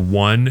Bowl we've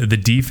won, the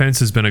defense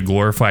has been a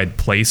glorified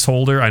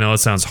placeholder. I know it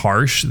sounds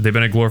harsh. They've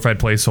been a glorified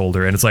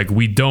placeholder. And it's like,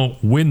 we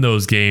don't win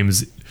those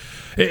games.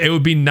 It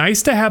would be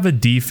nice to have a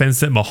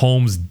defense that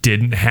Mahomes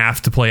didn't have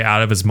to play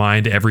out of his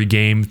mind every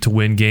game to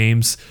win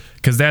games,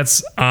 because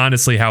that's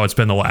honestly how it's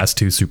been the last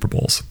 2 Super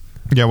Bowls.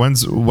 Yeah,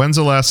 when's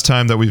the last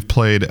time that we've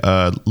played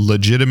a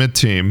legitimate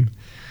team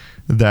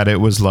that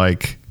it was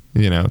like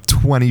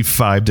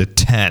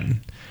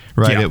 25-10?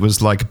 Right, yeah. It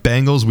was like,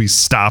 Bengals, we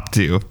stopped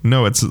you.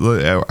 No,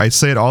 I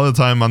say it all the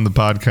time on the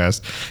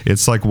podcast.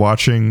 It's like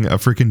watching a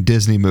freaking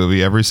Disney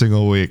movie every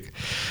single week.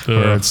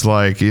 Where it's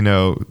like,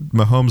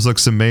 Mahomes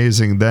looks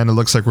amazing. Then it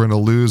looks like we're going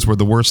to lose. We're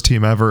the worst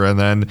team ever. And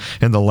then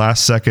in the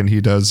last second,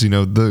 he does,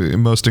 the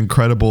most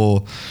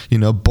incredible,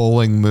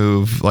 bowling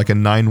move, like a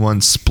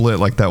 9-1 split,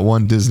 like that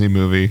one Disney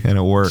movie, and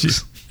it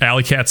works.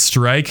 Alley Cat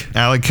Strike.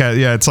 Yeah,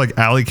 it's like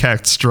Alley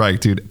Cat Strike,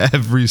 dude,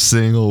 every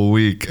single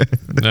week.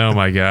 Oh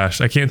my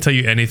gosh. I can't tell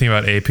you anything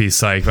about AP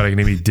Psych, but I can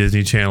name you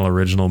Disney Channel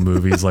original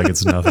movies like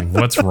it's nothing.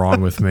 What's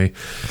wrong with me?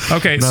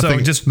 Okay,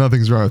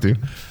 nothing's wrong with you.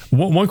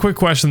 One quick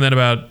question then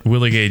about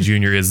Willie Gay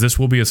Jr. is this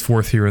will be his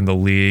 4th year in the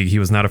league. He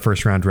was not a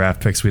first-round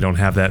draft pick, so we don't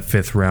have that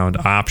 5th round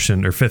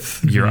option or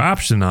 5th-year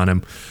option on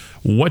him.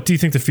 What do you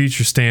think the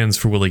future stands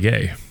for Willie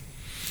Gay?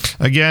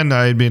 Again,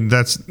 I mean,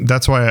 that's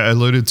why I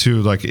alluded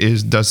to, like,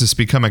 does this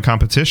become a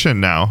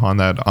competition now on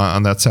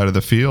that side of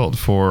the field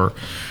for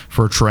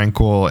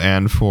Tranquil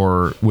and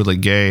for Willie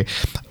Gay?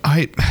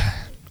 I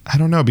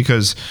don't know,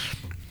 because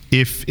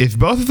if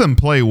both of them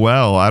play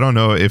well, I don't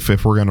know if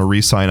we're going to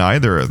re-sign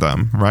either of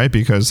them, right?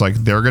 Because like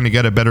they're going to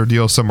get a better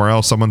deal somewhere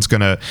else. Someone's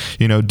going to,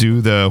 do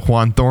the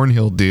Juan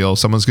Thornhill deal.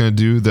 Someone's going to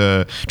do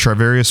the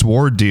Travarius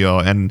Ward deal.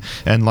 And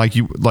like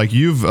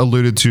you've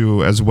alluded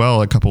to as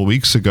well a couple of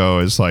weeks ago,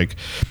 is like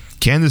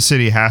Kansas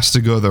City has to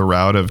go the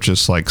route of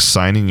just like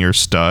signing your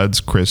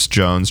studs, Chris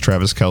Jones,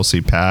 Travis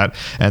Kelce, Pat,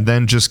 and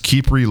then just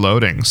keep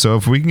reloading. So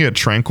if we can get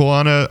Tranquil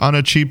on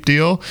a cheap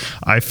deal,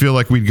 I feel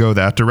like we'd go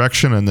that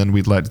direction, and then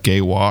we'd let Gay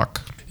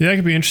walk. Yeah, that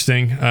could be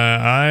interesting.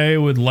 I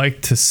would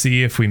like to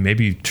see if we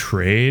maybe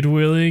trade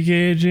Willie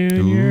Gay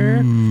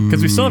Jr.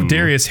 because we still have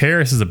Darius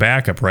Harris as a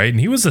backup, right?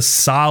 And he was a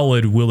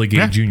solid Willie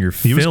Gay Jr.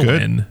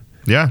 fill-in.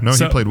 Yeah, no,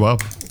 he played well.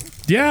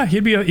 Yeah,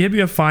 he'd be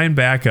a fine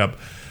backup.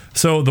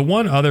 So the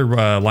one other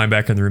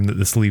linebacker in the room that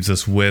this leaves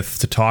us with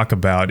to talk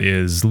about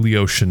is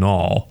Leo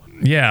Chenal.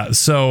 Yeah,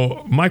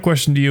 so my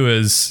question to you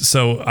is,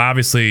 so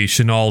obviously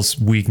Chenal's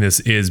weakness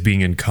is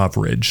being in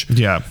coverage.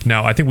 Yeah.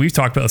 Now, I think we've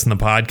talked about this in the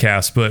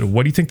podcast, but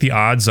what do you think the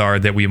odds are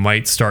that we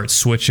might start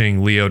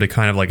switching Leo to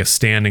kind of like a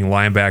standing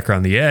linebacker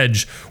on the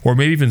edge, or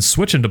maybe even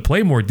switch him to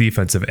play more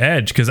defensive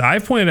edge? Because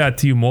I've pointed out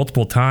to you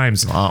multiple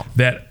times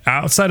that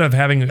outside of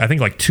having, I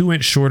think, like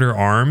 2-inch shorter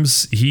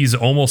arms, he's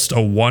almost a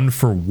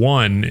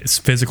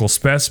 1-for-1 physical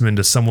specimen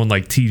to someone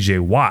like TJ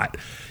Watt.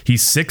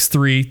 He's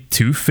 6'3",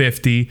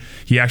 250.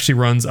 He actually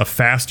runs a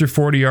faster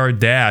 40-yard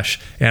dash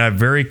and a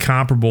very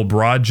comparable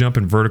broad jump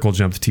and vertical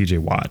jump to TJ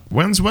Watt.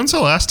 When's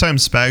the last time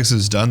Spags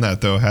has done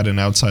that, though, had an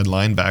outside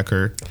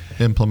linebacker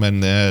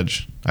implementing the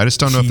edge? I just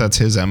don't know if that's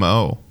his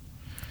MO.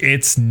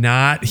 It's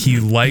not.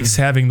 He likes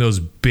having those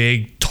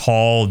big,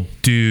 tall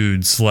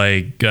dudes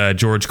like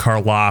George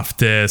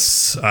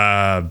Karlaftis,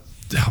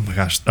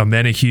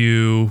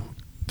 Amenahue.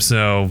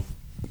 So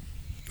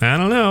I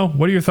don't know.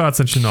 What are your thoughts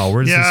on Chenal?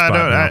 Where's this spot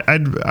now?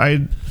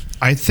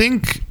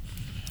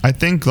 I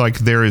think like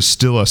there is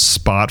still a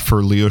spot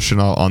for Leo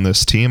Chenal on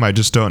this team. I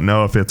just don't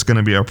know if it's going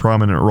to be a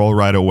prominent role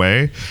right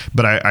away.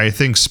 But I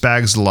think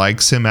Spags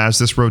likes him as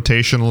this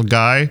rotational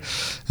guy.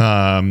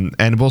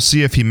 And we'll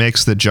see if he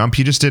makes the jump.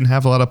 He just didn't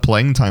have a lot of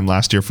playing time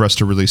last year for us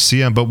to really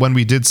see him. But when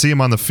we did see him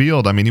on the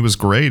field, I mean, he was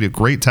great, a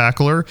great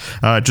tackler.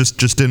 Just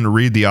didn't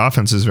read the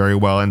offenses very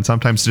well, and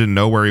sometimes didn't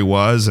know where he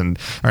was. And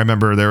I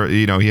remember there,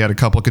 he had a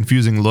couple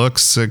confusing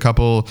looks a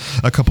couple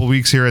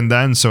weeks here and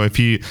then. So if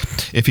he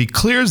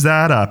clears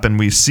that up and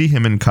we see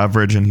him in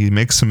coverage and he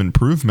makes some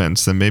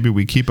improvements, then maybe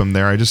we keep him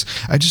there. I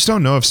just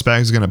don't know if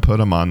Spags is going to put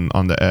him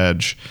on the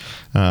edge.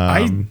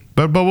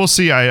 But we'll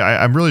see.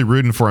 I'm really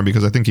rooting for him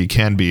because I think he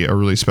can be a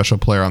really special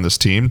player on this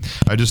team.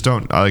 I just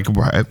don't like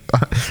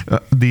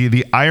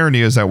the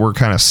irony is that we're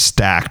kind of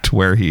stacked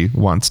where he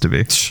wants to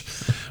be.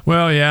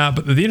 Well, yeah,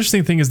 but the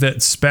interesting thing is that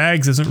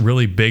Spags isn't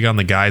really big on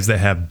the guys that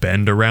have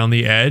bend around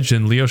the edge,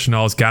 and Leo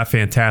Chenal's got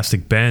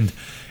fantastic bend.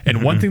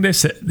 And one thing they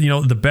said,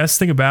 the best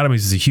thing about him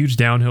is he's a huge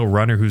downhill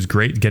runner who's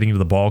great getting to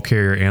the ball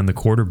carrier and the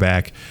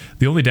quarterback.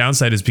 The only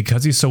downside is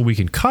because he's so weak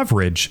in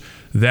coverage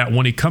that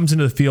when he comes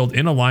into the field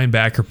in a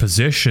linebacker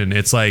position,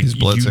 it's like, he's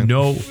going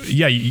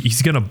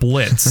to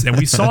blitz. And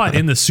we saw it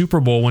in the Super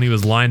Bowl when he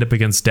was lined up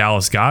against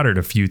Dallas Goedert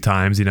a few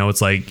times.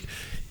 It's like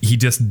he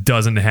just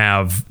doesn't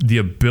have the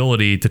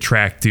ability to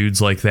track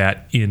dudes like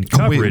that in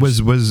coverage. Wait,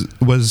 was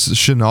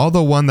Chenal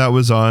the one that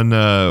was on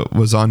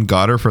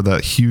Goedert for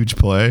that huge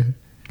play?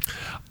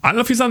 I don't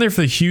know if he's on there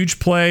for the huge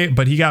play,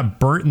 but he got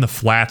burnt in the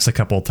flats a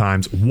couple of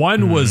times.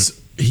 One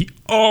was he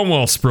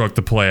almost broke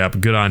the play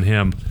up. Good on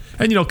him.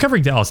 And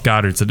covering Dallas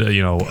Goedert's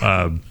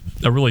a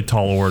really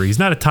tall order. He's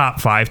not a top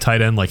 5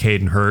 tight end like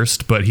Hayden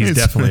Hurst, but he's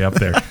definitely up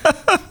there.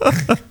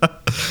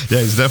 Yeah,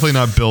 he's definitely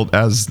not built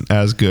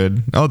as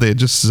good. Oh, they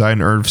just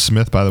signed Irv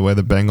Smith, by the way,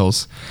 the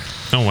Bengals.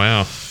 Oh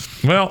wow.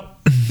 Well,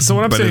 so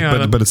what I'm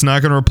saying, but it's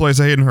not going to replace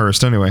a Hayden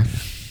Hurst anyway.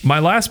 My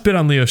last bit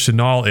on Leo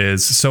Chenal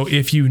is, so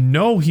if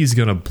he's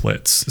going to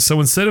blitz, so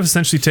instead of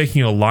essentially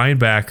taking a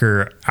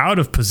linebacker out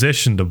of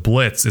position to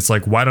blitz, it's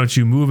like, why don't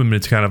you move him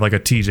into kind of like a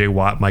TJ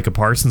Watt, Micah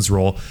Parsons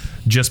role?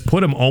 Just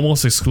put him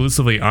almost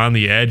exclusively on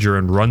the edge or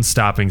in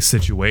run-stopping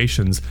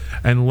situations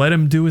and let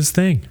him do his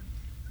thing.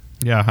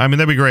 Yeah, I mean,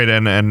 that'd be great,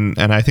 and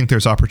I think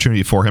there's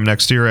opportunity for him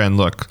next year. And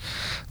look,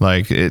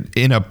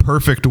 in a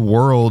perfect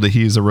world,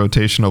 he's a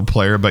rotational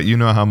player, but you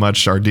know how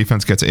much our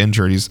defense gets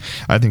injured.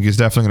 I think he's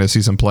definitely going to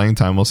see some playing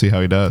time. We'll see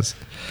how he does.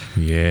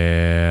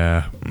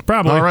 Yeah,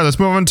 probably. All right, let's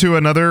move on to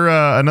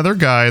another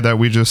guy that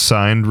we just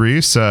signed,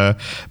 Reese.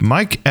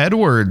 Mike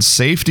Edwards,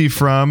 safety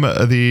from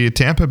the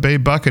Tampa Bay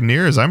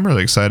Buccaneers. I'm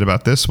really excited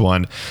about this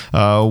one.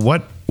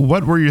 What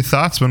were your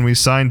thoughts when we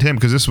signed him?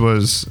 Because this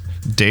was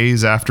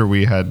days after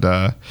we had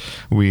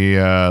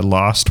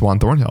lost Juan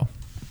Thornhill.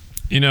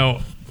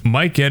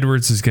 Mike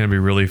Edwards is going to be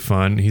really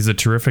fun. He's a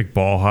terrific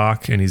ball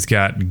hawk, and he's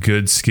got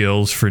good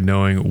skills for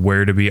knowing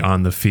where to be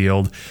on the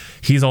field.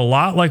 He's a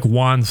lot like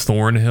Juan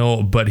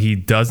Thornhill, but he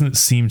doesn't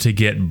seem to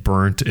get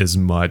burnt as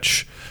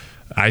much.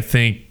 I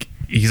think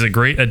he's a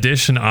great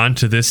addition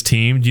onto this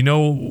team. Do you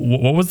know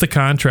what was the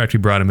contract we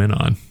brought him in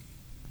on?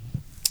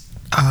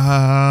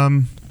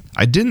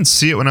 I didn't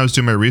see it when I was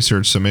doing my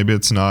research, so maybe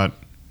it's not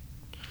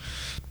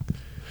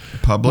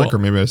public, or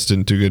maybe I just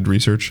didn't do good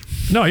research.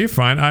 No, you're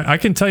fine. I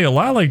can tell you a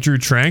lot like Drew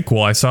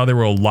Tranquill. I saw there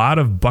were a lot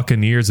of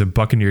Buccaneers and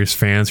Buccaneers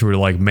fans who were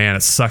like, man,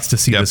 it sucks to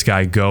see this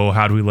guy go.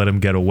 How do we let him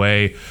get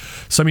away?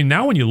 So, I mean,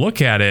 now when you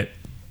look at it,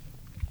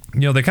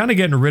 they're kind of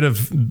getting rid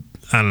of,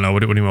 I don't know,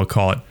 what do you want to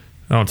call it?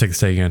 I don't take this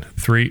take again.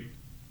 3,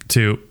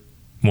 2,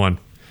 1.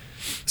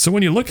 So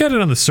when you look at it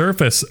on the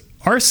surface,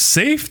 our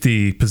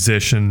safety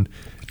position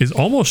is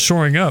almost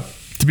shoring up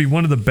to be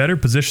one of the better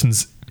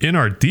positions in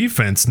our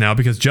defense now,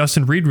 because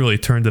Justin Reed really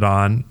turned it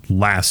on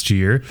last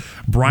year.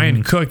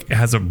 Brian Cook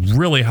has a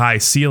really high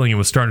ceiling and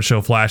was starting to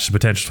show flashes of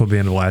potential toward the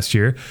end of last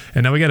year.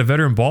 And now we got a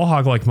veteran ball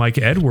hog like Mike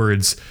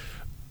Edwards.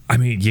 I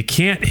mean, you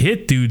can't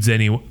hit dudes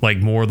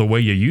more the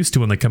way you used to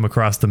when they come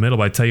across the middle.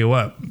 But I tell you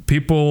what,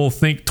 people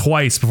think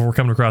twice before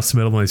coming across the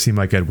middle when they see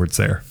Mike Edwards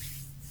there.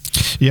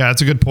 Yeah,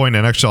 that's a good point.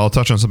 And actually, I'll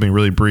touch on something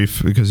really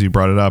brief because you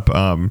brought it up.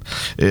 I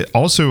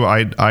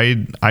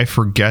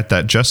forget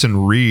that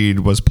Justin Reed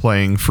was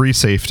playing free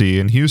safety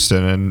in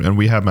Houston, and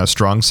we have him as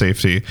strong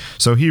safety.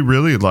 So he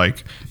really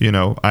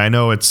I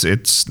know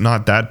it's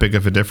not that big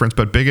of a difference,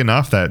 but big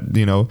enough that,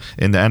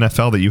 in the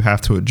NFL that you have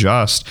to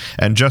adjust.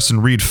 And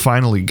Justin Reed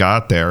finally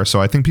got there.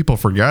 So I think people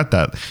forget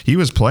that he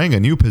was playing a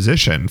new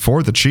position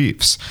for the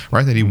Chiefs,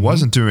 right? That he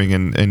wasn't doing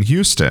in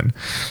Houston.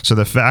 So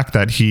the fact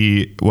that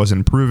he was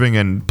improving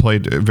and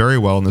played very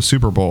well in the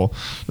Super Bowl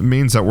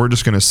means that we're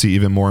just going to see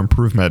even more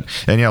improvement.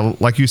 And yeah,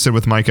 like you said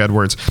with Mike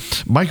Edwards,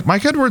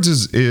 Mike Edwards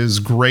is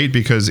great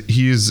because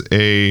he's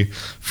a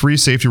free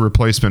safety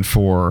replacement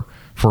for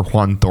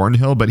Juan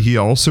Thornhill, but he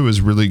also is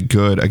really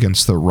good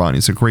against the run.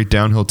 He's a great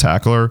downhill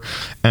tackler.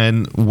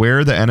 And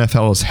where the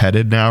NFL is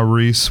headed now,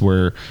 Reese,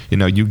 where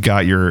you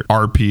got your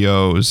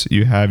RPOs,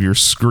 you have your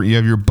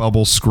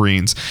bubble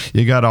screens,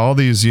 you got all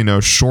these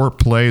short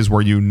plays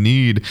where you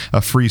need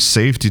a free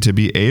safety to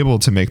be able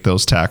to make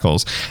those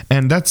tackles.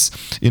 And that's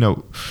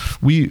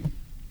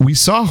we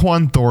saw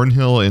Juan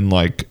Thornhill in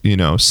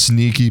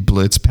sneaky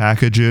blitz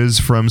packages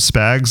from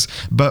Spags,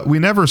 but we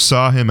never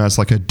saw him as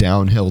a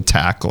downhill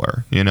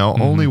tackler,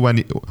 only when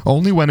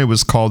it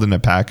was called in a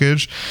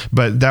package,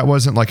 but that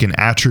wasn't an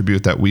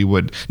attribute that we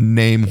would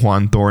name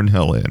Juan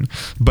Thornhill in.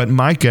 But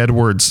Mike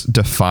Edwards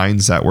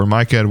defines that, where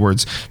Mike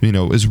Edwards,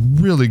 is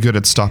really good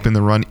at stopping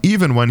the run,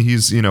 even when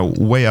he's,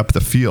 way up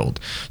the field.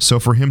 So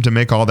for him to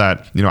make all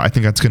that, I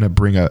think that's going to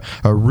bring a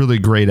really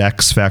great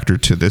X factor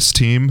to this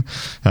team.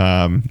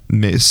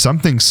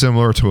 something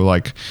similar to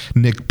like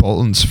Nick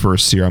Bolton's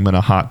first year. I'm going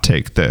to hot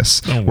take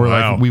this. Oh, where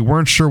wow. like we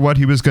weren't sure what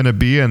he was going to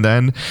be, and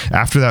then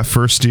after that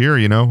first year,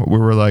 we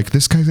were like,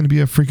 this guy's going to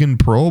be a freaking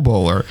Pro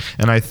Bowler.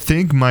 And I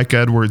think Mike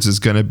Edwards is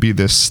going to be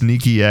this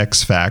sneaky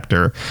X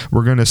factor.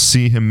 We're going to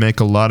see him make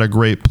a lot of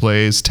great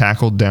plays,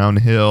 tackle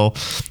downhill.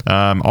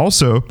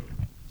 Also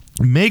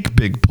make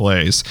big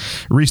plays.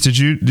 Reese, do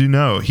you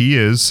know he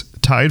is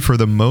tied for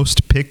the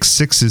most pick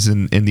sixes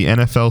in the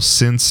NFL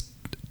since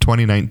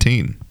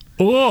 2019?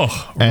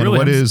 Oh, and really?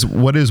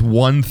 what is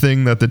one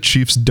thing that the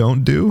Chiefs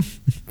don't do?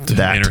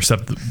 That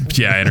intercept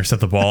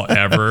the ball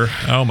ever.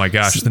 Oh my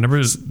gosh, the number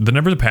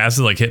of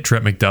passes like hit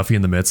Trent McDuffie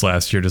in the midst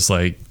last year just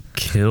like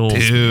kills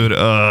dude.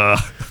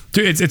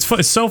 Dude,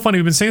 it's so funny.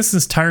 We've been saying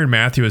since Tyrann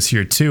Mathieu was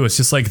here too. It's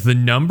just like the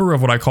number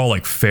of what I call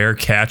like fair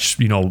catch,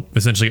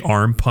 essentially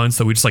arm punts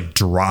that we just like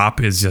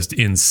drop is just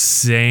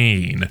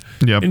insane.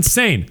 Yep.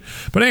 Insane.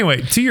 But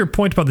anyway, to your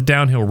point about the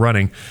downhill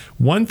running,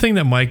 one thing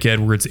that Mike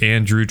Edwards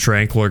and Drew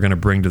Tranquill are going to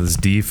bring to this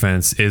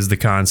defense is the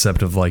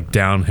concept of like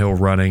downhill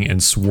running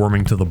and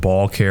swarming to the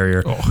ball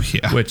carrier. Oh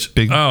yeah, which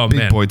big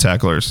boy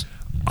tacklers.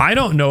 I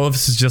don't know if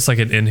this is just like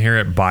an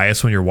inherent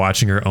bias when you're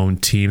watching your own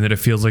team that it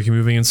feels like you're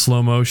moving in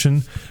slow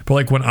motion. But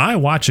like when I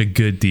watch a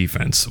good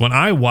defense, when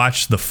I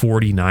watch the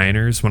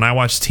 49ers, when I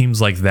watch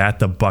teams like that,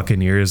 the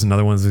Buccaneers,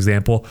 another one's an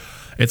example,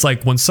 it's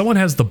like when someone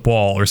has the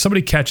ball or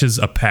somebody catches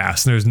a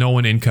pass and there's no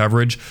one in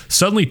coverage,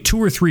 suddenly 2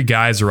 or 3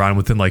 guys are on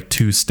within like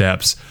 2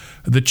 steps.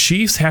 The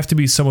Chiefs have to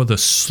be some of the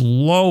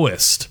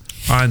slowest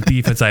on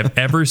defense I've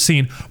ever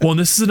seen. Well, and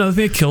this is another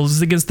thing that kills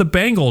us against the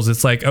Bengals.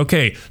 It's like,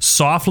 okay,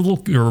 soft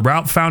little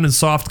route found in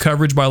soft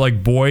coverage by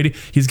like Boyd.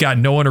 He's got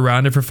no one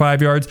around him for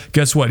 5 yards.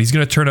 Guess what? He's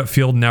going to turn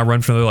upfield and now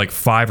run for another like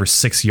 5 or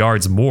 6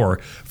 yards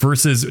more.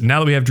 Versus now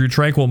that we have Drew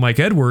Tranquill,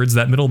 Mike Edwards,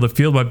 that middle of the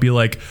field might be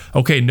like,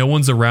 okay, no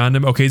one's around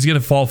him. Okay, he's going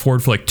to fall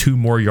forward for like 2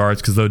 more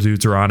yards because those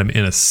dudes are on him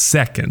in a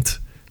second.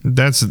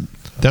 That's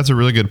a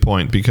really good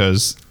point,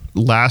 because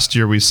last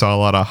year we saw a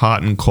lot of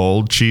hot and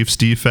cold Chiefs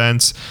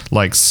defense.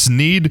 Like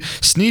Snead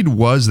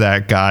was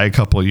that guy a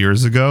couple of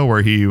years ago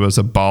where he was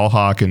a ball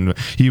hawk and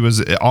he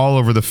was all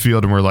over the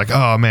field, and we're like,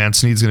 oh man,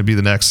 Snead's going to be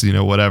the next,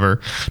 whatever.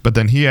 But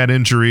then he had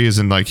injuries,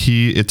 and like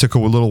it took a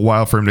little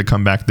while for him to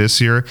come back this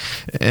year.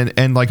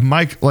 And like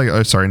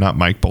not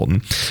Mike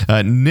Bolton,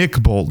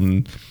 Nick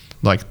Bolton,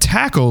 like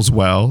tackles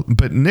well,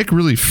 but Nick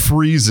really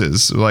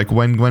freezes. Like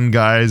when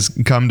guys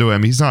come to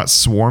him, he's not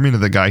swarming to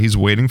the guy, he's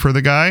waiting for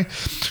the guy.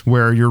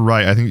 Where you're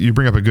right, I think you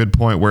bring up a good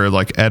point where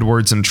like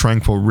Edwards and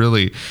Tranquill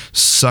really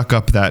suck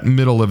up that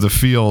middle of the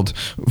field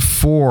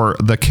for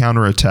the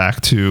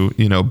counterattack to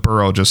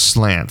Burrow just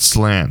slant.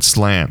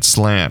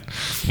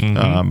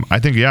 Mm-hmm. I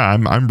think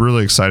I'm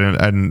really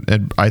excited,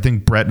 and I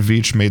think Brett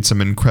Veach made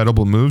some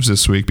incredible moves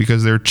this week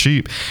because they're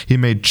cheap. He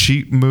made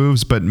cheap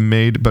moves, but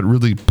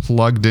really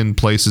plugged in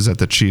places that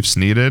the Chiefs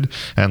needed,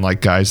 and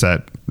like guys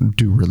that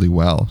do really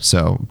well.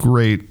 So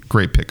great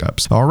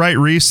pickups. All right,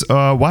 Reese,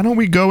 why don't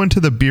we go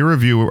into the beer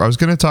review? I was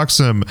going to talk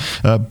some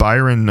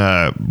Byron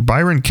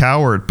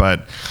Cowart,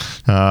 but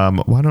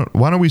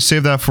why don't we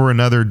save that for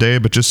another day?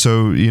 But just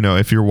so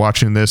if you're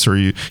watching this or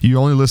you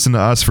only listen to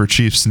us for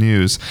Chiefs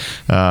news,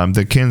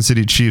 the Kansas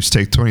City Chiefs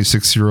take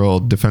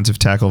 26-year-old defensive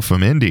tackle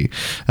from Indy,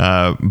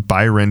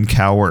 Byron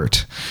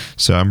Cowart.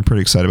 So I'm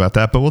pretty excited about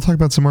that, but we'll talk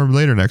about some more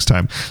later next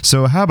time.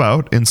 So how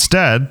about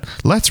instead,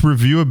 let's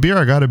review a beer.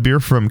 I got a beer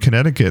from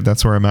Connecticut.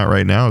 That's where I'm at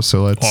right now.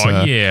 So let's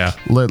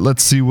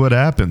let's see what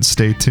happens.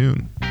 Stay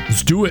tuned.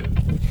 Let's do it.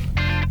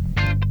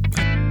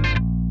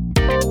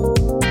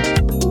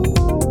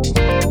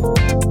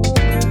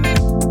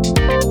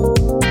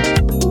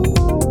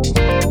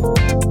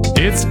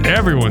 It's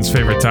everyone's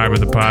favorite time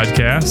of the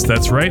podcast.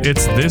 That's right.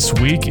 It's This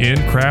Week in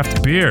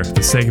Craft Beer,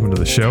 the segment of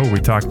the show where we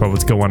talk about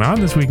what's going on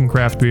this week in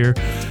craft beer,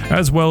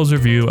 as well as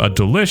review a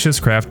delicious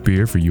craft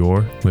beer for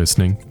your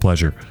listening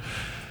pleasure.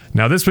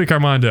 Now, this week,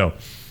 Armando,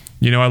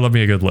 I love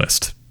me a good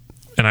list.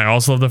 And I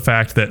also love the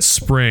fact that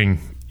spring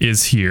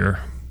is here.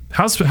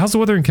 How's the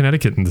weather in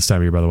Connecticut in this time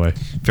of year, by the way?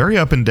 Very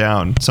up and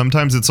down.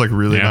 Sometimes it's like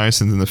really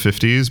nice and in the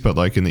 50s, but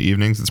like in the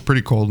evenings, it's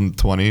pretty cold in the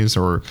 20s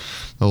or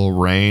a little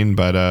rain,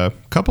 but a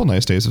couple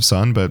nice days of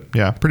sun. But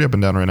yeah, pretty up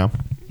and down right now.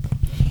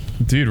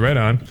 Dude, right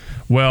on.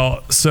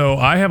 Well, so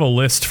I have a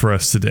list for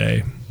us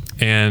today.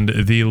 And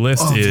the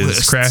list is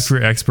lists. Craft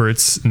beer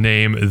experts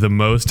name the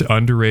most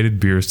underrated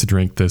beers to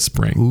drink this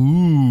spring.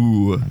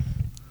 Ooh.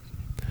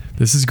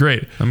 This is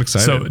great. I'm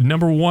excited. So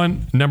number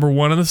one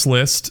on this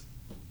list,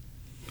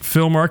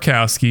 Phil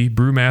Markowski,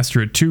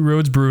 brewmaster at Two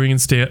Roads Brewing in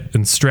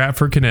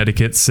Stratford,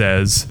 Connecticut,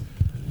 says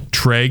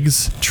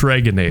Treg's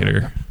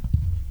Treginator.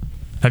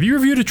 Have you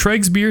reviewed a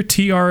Treg's beer?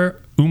 TR_OEGS?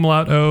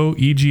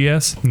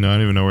 No, I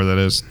don't even know where that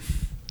is.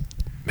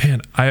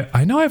 Man,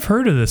 I know I've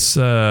heard of this.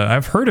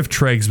 I've heard of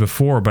Treg's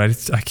before,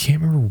 but I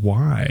can't remember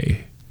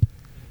why.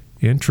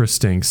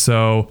 Interesting.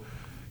 So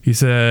he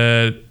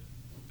said,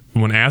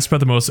 when asked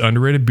about the most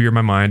underrated beer,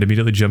 my mind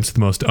immediately jumps to the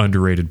most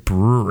underrated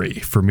brewery.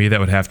 For me, that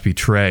would have to be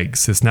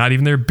Treg's. It's not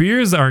even their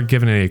beers that aren't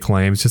given any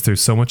acclaim. It's just there's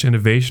so much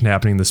innovation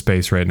happening in the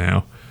space right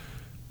now.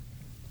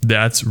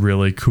 That's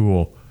really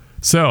cool.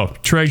 So,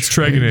 Treg's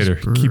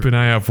Treginator. Keep an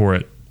eye out for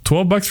it.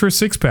 $12 for a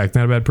 6-pack.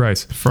 Not a bad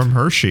price. From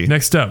Hershey.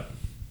 Next up.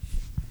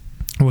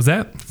 What was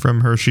that?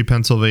 From Hershey,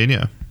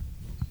 Pennsylvania.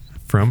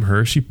 From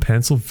Hershey,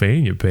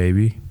 Pennsylvania,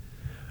 baby.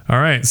 All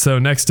right. So,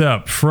 next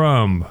up,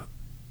 from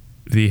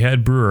the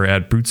head brewer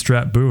at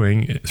Bootstrap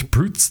Brewing in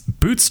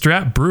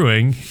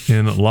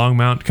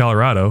Longmont,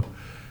 Colorado,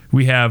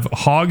 we have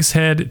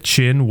Hogshead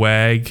Chin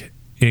Wag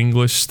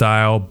English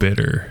Style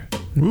Bitter.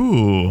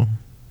 Ooh.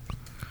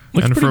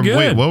 Looks and pretty good.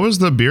 Wait, what was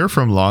the beer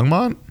from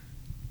Longmont?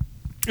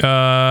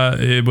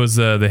 It was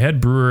the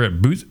head brewer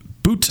at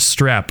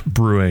Bootstrap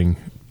Brewing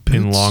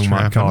in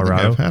Longmont, Colorado.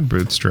 I don't think I've had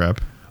Bootstrap.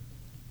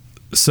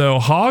 So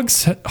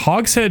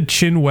Hogshead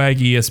Chin Wag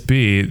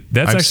ESB.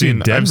 That's actually in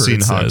Denver. I've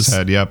seen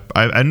Hogshead. Yep,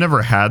 I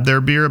never had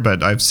their beer,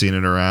 but I've seen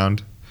it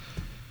around.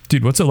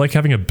 Dude, what's it like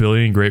having a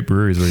billion great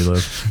breweries where you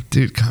live?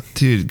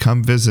 Dude,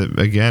 come visit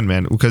again,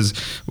 man. Because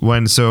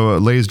ladies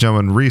and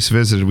gentlemen, Reese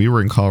visited. We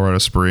were in Colorado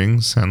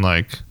Springs, and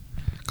like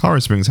Colorado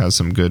Springs has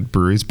some good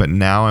breweries, but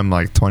now I'm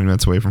like 20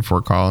 minutes away from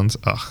Fort Collins.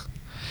 Ugh,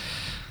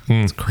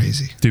 it's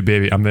crazy, dude.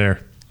 Baby, I'm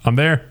there.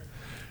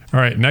 All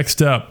right,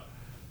 next up.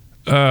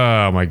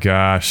 Oh my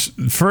gosh!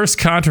 First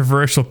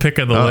controversial pick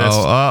of the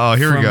list.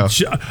 Here we go.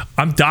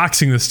 I'm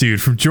doxing this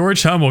dude from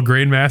George Hummel,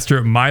 Grainmaster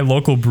at my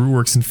local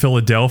brewworks in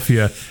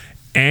Philadelphia.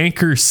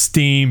 Anchor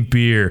Steam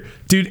beer,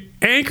 dude.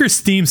 Anchor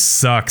Steam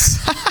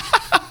sucks.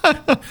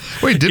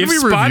 Wait, didn't we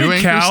review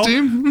Anchor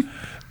Steam?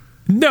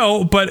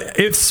 No, but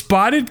if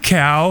Spotted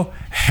Cow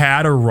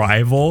had a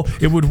rival,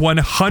 it would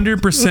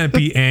 100%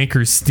 be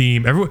Anchor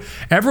Steam.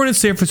 Everyone in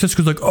San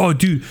Francisco is like, "Oh,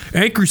 dude,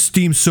 Anchor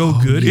Steam's so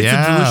good." Yeah. It's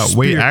a delicious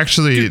beer.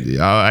 Actually,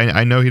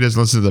 I know he doesn't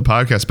listen to the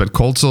podcast, but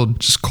Cold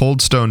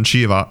Stone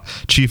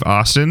Chief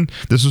Austin,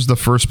 this was the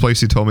first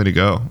place he told me to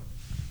go.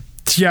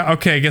 Yeah,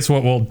 okay, guess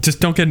what? Well,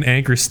 just don't get an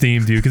Anchor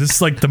Steam, dude, because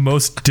it's like the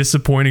most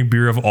disappointing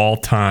beer of all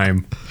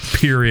time,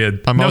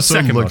 period. I'm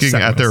also looking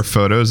at their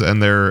photos,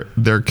 and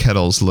their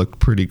kettles look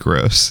pretty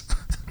gross.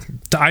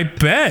 I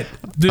bet.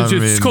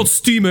 It's called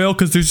steam ale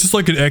because there's just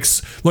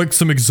like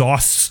some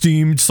exhaust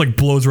steam just like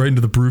blows right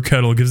into the brew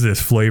kettle and gives it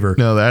this flavor.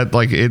 No, that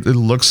like it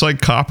looks like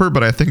copper,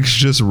 but I think it's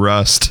just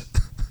rust.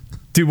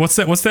 Dude, what's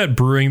that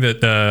brewing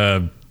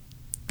that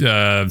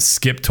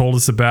Skip told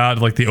us about,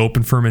 like the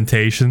open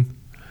fermentation?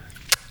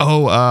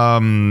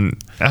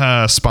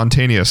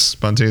 Spontaneous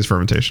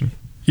fermentation.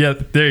 Yeah,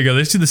 there you go.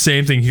 They do the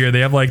same thing here. They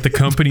have like the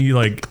company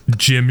like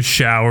gym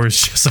showers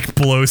just like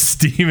blow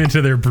steam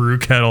into their brew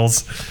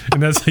kettles,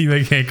 and that's how you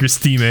make Anchor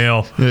Steam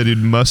Ale. Yeah, dude,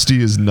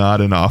 musty is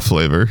not an off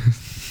flavor.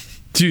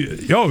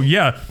 Dude, oh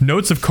yeah,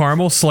 notes of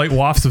caramel, slight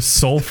wafts of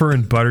sulfur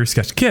and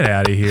butterscotch. Get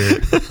out of here.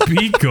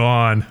 Be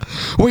gone.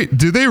 Wait,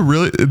 do they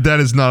really? That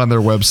is not on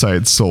their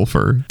website,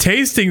 sulfur.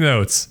 Tasting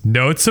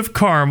notes of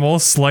caramel,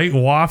 slight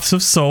wafts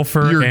of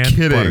sulfur. You're and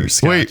kidding.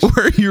 Butterscotch. Wait,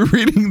 where are you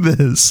reading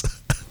this?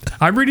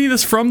 I'm reading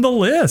this from the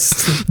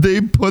list.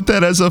 They put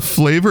that as a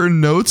flavor,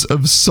 notes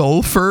of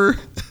sulfur.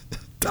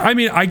 I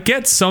mean, I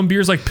get some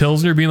beers like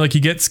Pilsner being like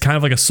you get kind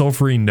of like a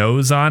sulfury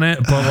nose on it,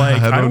 but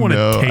like I don't want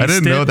to taste it. I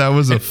didn't know that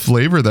was a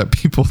flavor that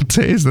people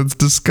taste. That's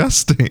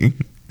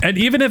disgusting. And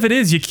even if it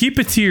is, you keep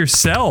it to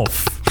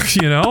yourself,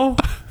 you know?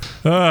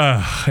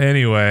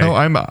 Anyway,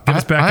 get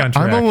us back on track.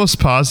 I'm almost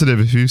positive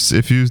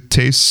if you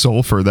taste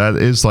sulfur, that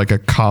is like a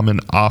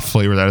common off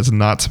flavor that is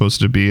not supposed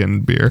to be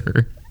in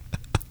beer.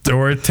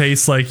 Or it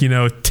tastes like,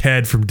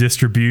 Ted from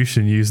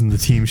Distribution using the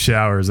team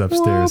showers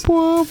upstairs.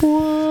 Blah,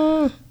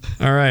 blah, blah.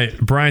 All right.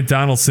 Brian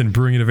Donaldson,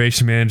 Brewing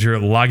Innovation Manager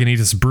at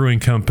Lagunitas Brewing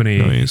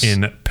Company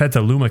in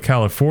Petaluma,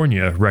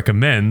 California,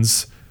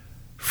 recommends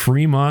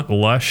Fremont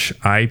Lush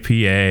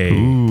IPA.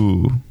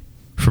 Ooh.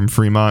 From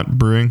Fremont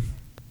Brewing?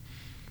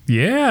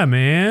 Yeah,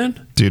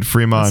 man. Dude,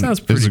 Fremont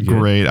is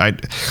great. I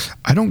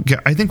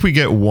think we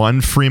get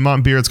one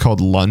Fremont beer. It's called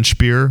Lunch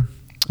Beer.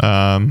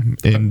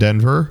 In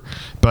Denver,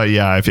 but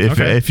yeah,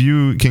 if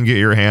you can get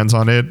your hands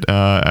on it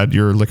at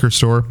your liquor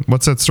store,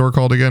 what's that store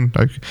called again?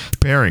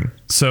 Pairing.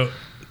 So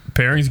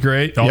Pairing's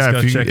great. Also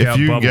gotta check out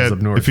Bubbles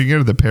up north. If you get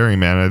to the Pairing,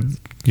 man,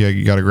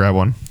 you got to grab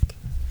one.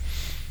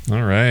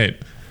 All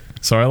right,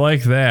 so I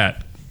like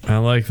that.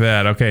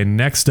 Okay,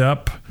 next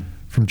up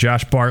from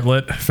Josh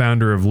Bartlett,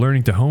 founder of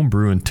Learning to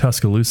Homebrew in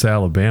Tuscaloosa,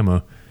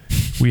 Alabama,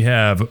 we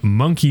have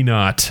Monkey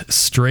Knot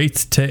Straight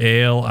to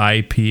Ale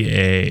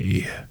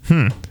IPA.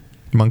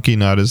 Monkey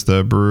Knot is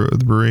the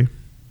brewery.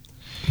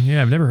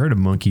 Yeah, I've never heard of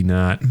Monkey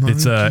Knot.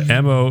 It's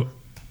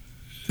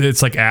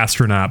it's like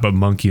astronaut, but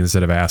monkey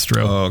instead of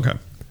astro. Oh, okay.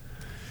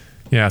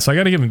 Yeah, so I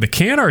got to give him the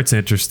can art's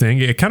interesting.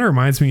 It kind of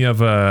reminds me of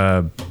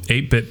a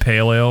 8-bit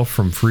pale ale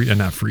from Free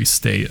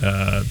State,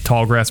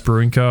 Tallgrass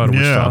Brewing Co. out of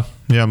Wichita.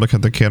 Yeah, I'm looking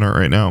at the can art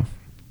right now.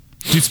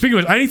 Dude, speaking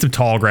of which, I need some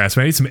Tallgrass,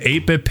 man. I need some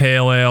 8-bit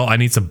pale ale. I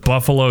need some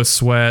Buffalo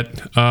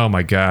Sweat. Oh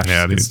my gosh,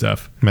 yeah, good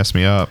stuff. Mess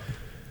me up.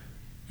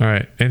 All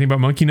right. Anything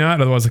about Monkey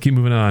Knot? Otherwise, I'll keep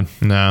moving on.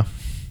 No.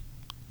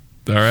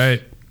 All right.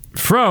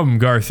 From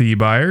Garth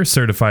Ebeyer,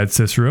 certified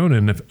Cicerone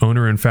and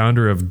owner and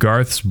founder of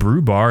Garth's Brew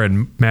Bar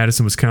in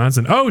Madison,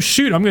 Wisconsin. Oh,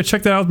 shoot. I'm going to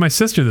check that out with my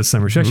sister this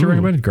summer. She actually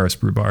recommended Garth's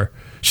Brew Bar.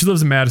 She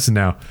lives in Madison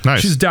now.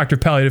 Nice. She's a doctor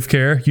of palliative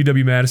care,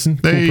 UW-Madison.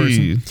 Cool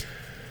person.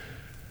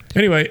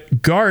 Anyway,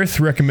 Garth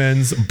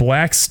recommends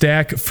Black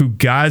Stack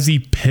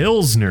Fugazi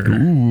Pilsner.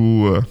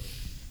 Ooh.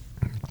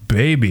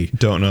 Baby.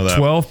 Don't know that.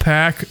 12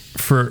 bucks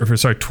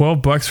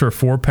for a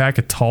 4-pack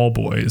of Tall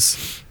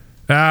Boys.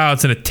 Oh,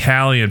 it's an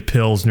Italian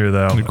Pilsner,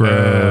 though.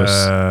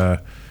 Gross.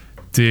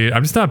 Dude,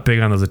 I'm just not big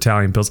on those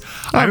Italian pills.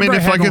 I mean,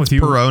 if like it's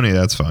Peroni,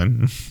 that's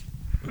fine.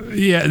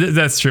 Yeah,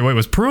 that's true. Wait,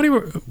 was Peroni...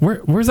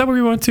 Where's that where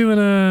we went to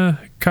in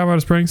Colorado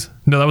Springs?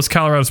 No, that was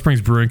Colorado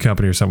Springs Brewing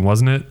Company or something,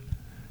 wasn't it?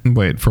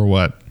 Wait, for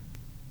what?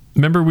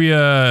 Remember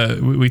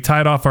we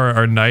tied off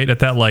our night at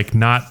that like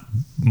not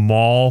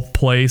mall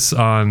place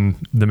on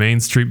the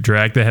Main Street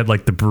Drag that had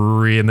like the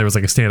brewery and there was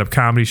like a stand-up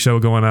comedy show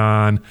going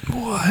on.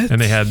 What?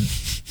 And they had...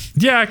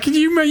 Yeah, can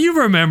you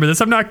remember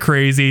this? I'm not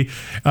crazy.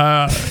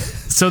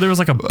 So there was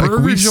like a burger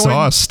we joint.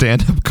 saw a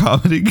stand-up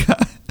comedy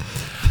guy.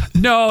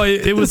 No,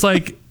 it was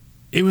like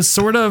it was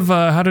sort of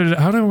how do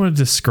I want to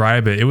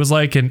describe it? It was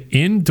like an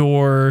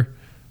indoor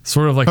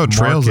sort of like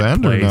Trails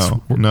End or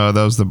no? No,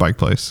 that was the bike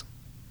place.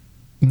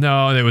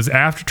 No, it was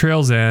after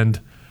Trails End.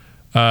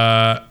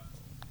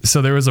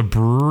 So there was a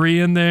brewery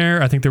in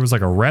there. I think there was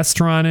like a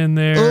restaurant in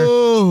there.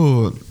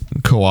 Oh,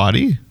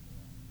 Kawadi?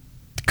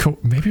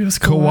 Maybe it was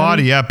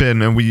Kawadi.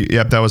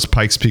 Yep, that was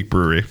Pikes Peak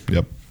Brewery.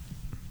 Yep.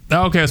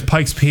 Oh, okay, it was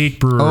Pikes Peak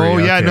Brewery. Oh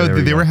yeah, okay,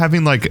 no, they were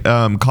having like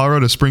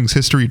Colorado Springs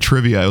history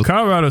trivia.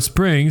 Colorado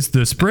Springs,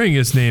 the spring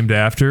is named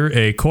after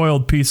a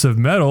coiled piece of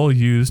metal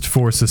used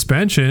for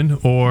suspension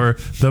or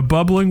the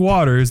bubbling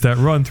waters that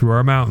run through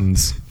our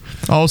mountains.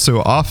 Also,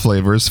 off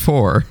flavors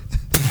for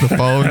the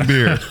following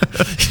beer.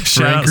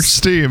 Frank or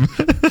Steam.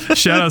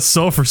 Shout out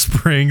Sulphur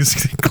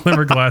Springs.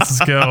 Glimmer glasses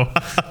go.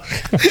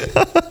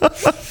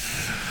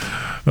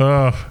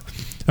 Oh.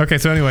 Okay,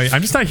 so anyway,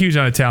 I'm just not huge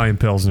on Italian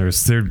Pilsners.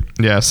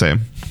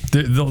 Same.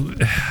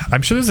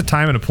 I'm sure there's a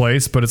time and a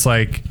place, but it's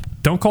like,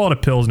 don't call it a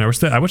Pilsner.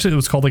 I wish it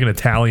was called like an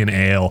Italian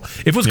ale.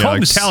 If it was called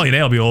an Italian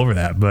ale, I'd be all over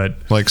that. But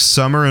like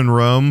summer in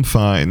Rome,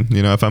 fine.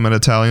 You know, if I'm at an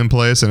Italian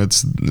place and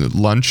it's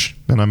lunch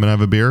and I'm going to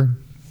have a beer,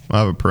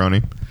 I'll have a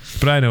Peroni.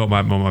 But I know what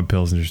my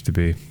Pilsners to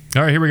be.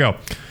 All right, here we go.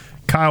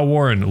 Kyle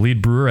Warren,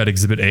 lead brewer at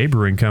Exhibit A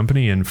Brewing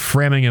Company in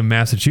Framingham,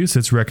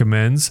 Massachusetts,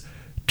 recommends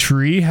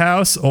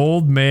Treehouse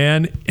Old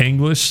Man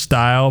English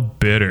Style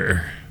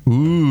Bitter.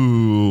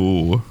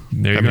 Ooh.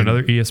 There you go,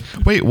 another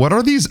ESP. Wait, what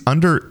are these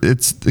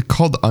it's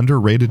called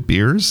underrated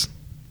beers?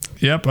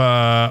 Yep,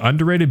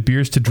 underrated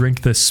beers to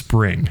drink this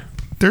spring.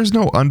 There's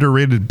no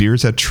underrated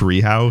beers at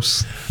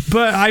Treehouse.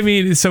 But, I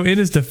mean, so in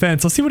his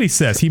defense, let's see what he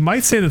says. He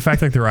might say the fact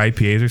that their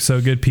IPAs are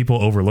so good,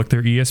 people overlook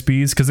their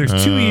ESBs, because there's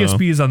 2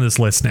 ESBs on this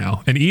list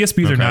now, and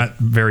ESBs are not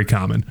very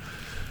common.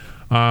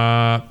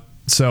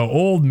 So,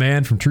 Old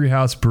Man from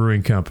Treehouse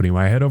Brewing Company.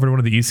 When I head over to one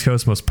of the East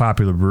Coast's most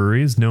popular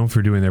breweries, known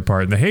for doing their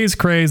part in the haze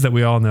craze that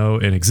we all know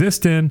and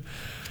exist in,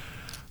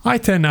 I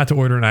tend not to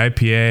order an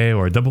IPA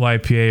or a double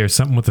IPA or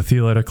something with the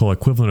theoretical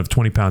equivalent of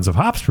 20 pounds of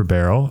hops per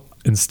barrel.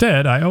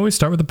 Instead, I always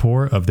start with a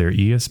pour of their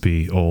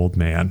ESB Old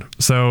Man.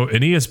 So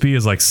an ESB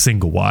is like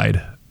single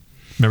wide.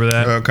 Remember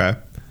that? Okay.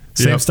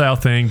 Same style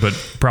thing, but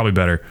probably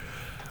better.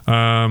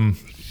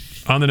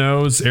 On the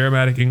nose,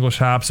 aromatic English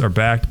hops are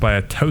backed by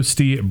a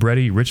toasty,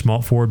 bready, rich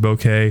malt forward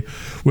bouquet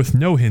with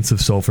no hints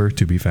of sulfur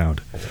to be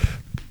found.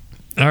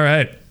 All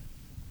right.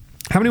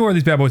 How many more of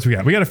these bad boys we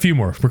got? We got a few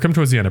more. We're coming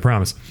towards the end, I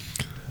promise.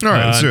 All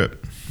right, let's do it.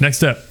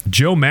 Next up,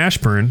 Joe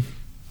Mashburn,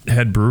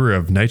 head brewer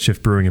of Night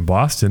Shift Brewing in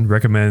Boston,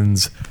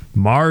 recommends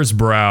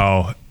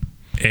Marsbrow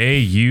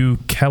AU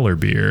Keller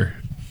beer.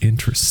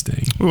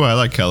 Interesting. Ooh, I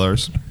like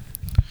Keller's.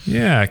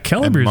 Yeah,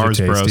 Keller beers are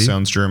tasty. Marsbrow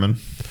sounds German.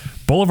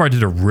 Boulevard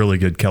did a really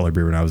good Keller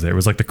beer when I was there. It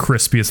was like the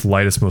crispiest,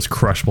 lightest, most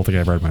crushable thing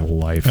I've ever had in my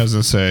life. I was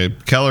going to say,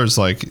 Keller's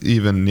like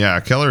even,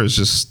 Keller is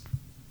just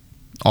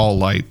all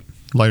light.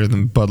 Lighter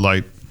than Bud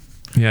Light.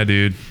 Yeah,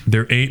 dude.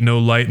 There ain't no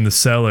light in the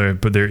cellar,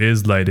 but there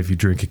is light if you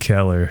drink a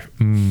Keller.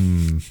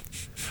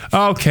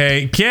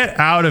 Okay, get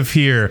out of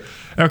here.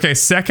 Okay,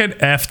 second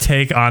F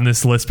take on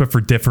this list, but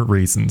for different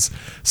reasons.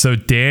 So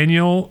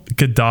Daniel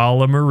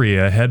Gadala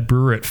Maria, head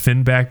brewer at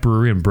Finback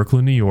Brewery in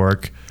Brooklyn, New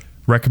York,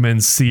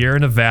 recommends Sierra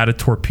Nevada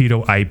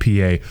Torpedo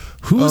IPA.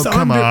 Who's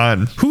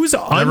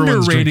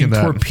underrating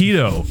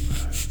Torpedo?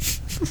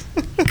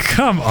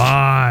 Come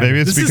on. Maybe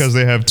it's because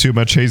they have too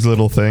much hazy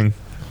little thing.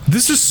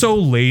 This is so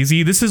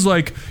lazy. This is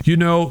like,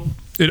 an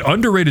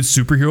underrated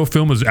superhero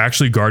film is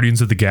actually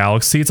Guardians of the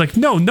Galaxy. It's like,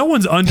 no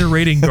one's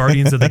underrating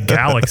Guardians of the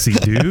Galaxy,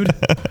 dude.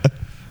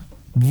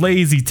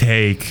 Lazy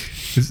take.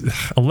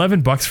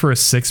 $11 for a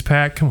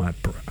 6-pack? Come on,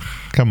 bro.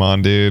 Come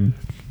on, dude.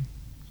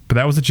 But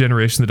that was a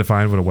generation that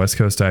defined what a West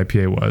Coast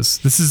IPA was.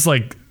 This is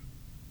like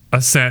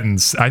a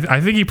sentence.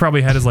 I think he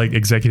probably had his like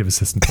executive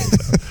assistant pull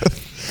it out.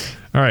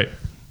 All right.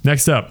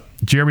 Next up,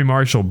 Jeremy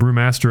Marshall,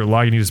 brewmaster at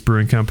Lagunitas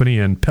Brewing Company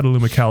in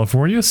Petaluma,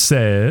 California,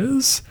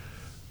 says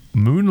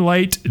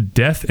Moonlight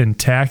Death and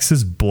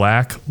Taxes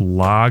Black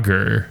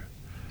Lager.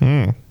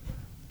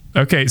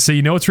 Okay, so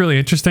you know what's really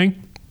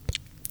interesting?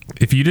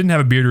 If you didn't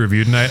have a beer to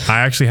review tonight, I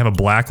actually have a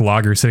black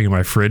lager sitting in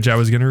my fridge I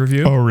was going to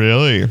review. Oh,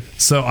 really?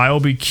 So I will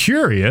be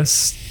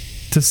curious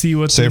to see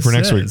what Save for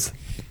next week.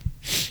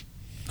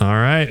 All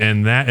right,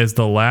 and that is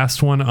the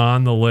last one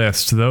on the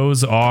list.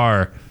 Those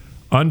are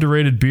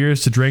underrated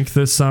beers to drink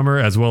this summer,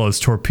 as well as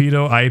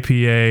Torpedo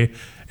IPA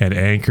and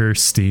Anchor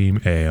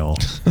Steam Ale.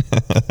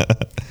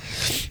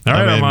 All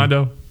right,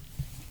 Armando.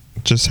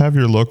 Just have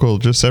your local,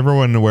 just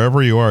everyone,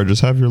 wherever you are,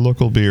 just have your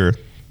local beer.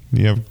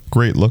 You have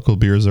great local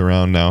beers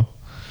around now.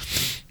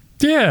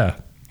 Yeah.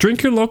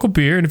 Drink your local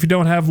beer, and if you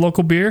don't have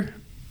local beer,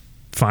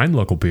 find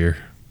local beer.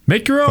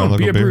 Make your own.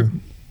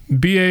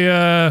 Be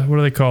a what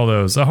do they call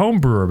those? A home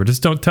brewer, but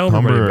just don't tell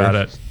everybody about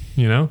it,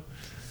 you know?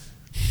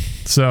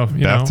 So,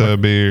 you know, to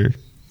be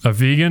a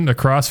vegan, a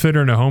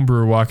CrossFitter, and a home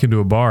brewer walk into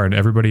a bar, and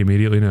everybody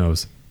immediately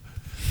knows.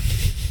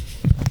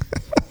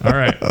 All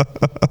right.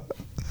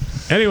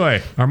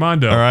 Anyway,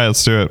 Armando. All right,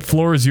 let's do it.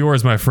 Floor is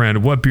yours, my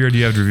friend. What beer do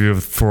you have to review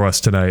for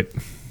us tonight?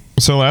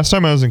 So last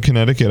time I was in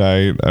Connecticut,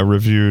 I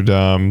reviewed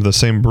the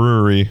same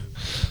brewery,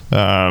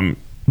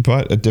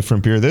 but a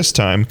different beer this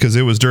time because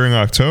it was during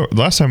October.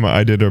 Last time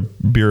I did a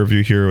beer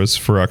review here was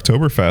for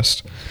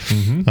Oktoberfest.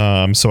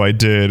 Mm-hmm. So I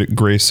did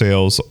Grey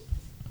Sail's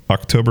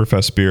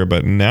Oktoberfest beer,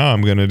 but now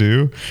I'm going to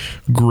do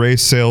Grey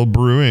Sail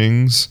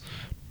Brewing's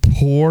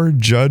Poor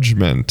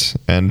Judgment,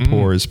 and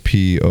Pour is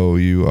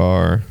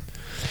P-O-U-R.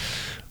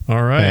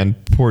 All right.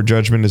 And Poor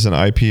Judgment is an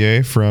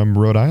IPA from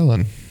Rhode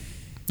Island.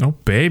 Oh,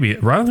 baby.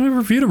 Rather than we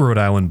reviewed a Rhode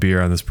Island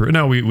beer on this brew.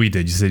 No, we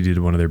did. You said you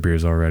did one of their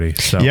beers already.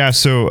 So yeah,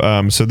 so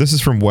this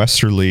is from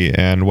Westerly,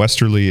 and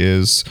Westerly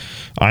is,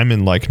 I'm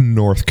in like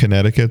North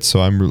Connecticut,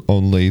 so I'm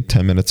only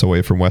 10 minutes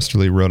away from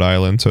Westerly, Rhode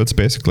Island. So it's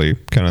basically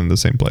kind of in the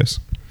same place.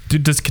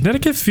 Dude, does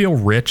Connecticut feel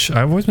rich?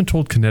 I've always been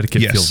told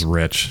Connecticut feels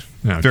rich.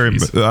 Oh, very.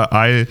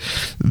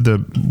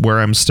 Where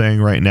I'm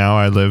staying right now,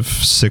 I live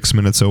 6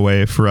 minutes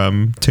away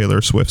from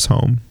Taylor Swift's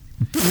home.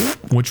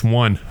 Which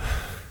one?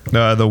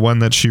 The one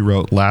that she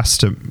wrote,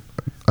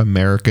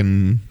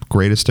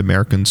 Greatest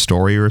American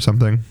Story or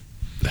something.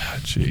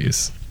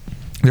 Jeez.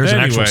 There's an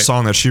actual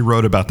song that she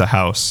wrote about the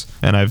house,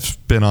 and I've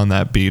been on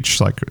that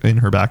beach, like in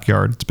her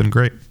backyard. It's been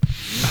great.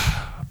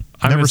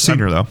 I've never seen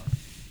her though.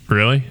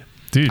 Really?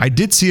 Dude. I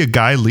did see a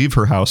guy leave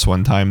her house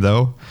one time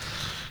though,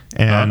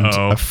 and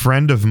a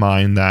friend of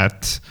mine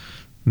that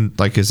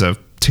like is a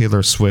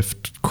Taylor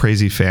Swift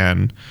crazy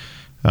fan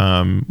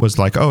was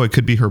like, oh, it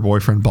could be her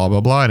boyfriend, blah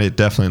blah blah, and it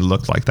definitely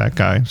looked like that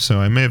guy. So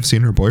I may have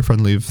seen her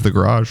boyfriend leave the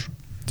garage.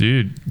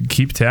 Dude,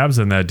 keep tabs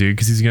on that dude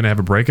because he's gonna have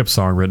a breakup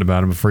song written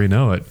about him before you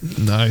know it.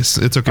 Nice.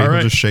 It's okay.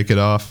 We'll just shake it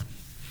off.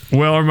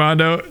 Well,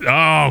 Armando,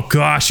 oh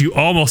gosh, you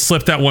almost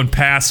slipped that one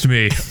past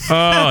me.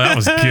 Oh, that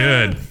was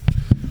good.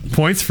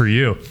 Points for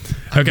you.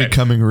 Okay.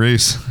 Becoming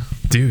Reese.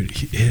 Dude,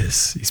 he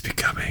is. He's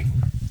becoming.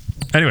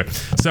 Anyway,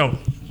 so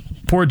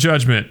Poor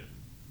Judgment.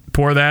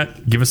 Pour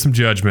that. Give us some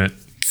judgment.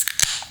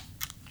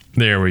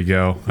 There we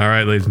go. All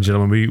right, ladies and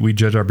gentlemen, we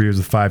judge our beers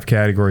with 5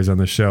 categories on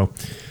this show.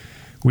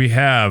 We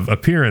have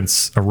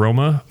appearance,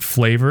 aroma,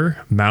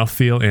 flavor,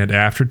 mouthfeel, and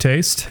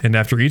aftertaste. And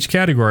after each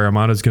category,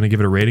 Armando is going to give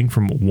it a rating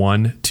from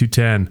 1 to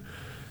 10.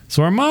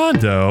 So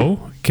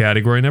Armando,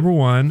 category number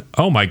 1.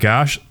 Oh my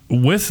gosh.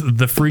 With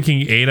the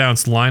freaking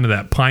 8-ounce line of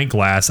that pint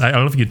glass, I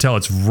don't know if you can tell,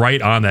 it's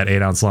right on that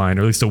 8-ounce line,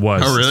 or at least it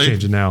was. Oh, really? It's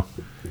changing now.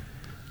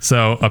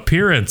 So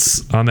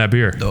appearance on that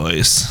beer.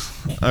 Nice.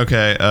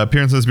 Okay,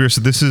 appearance of this beer.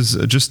 So this is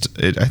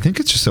I think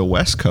it's just a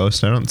West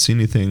Coast. I don't see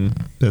anything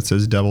that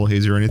says double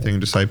hazy or anything,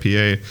 just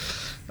IPA.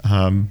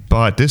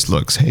 But this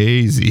looks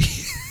hazy.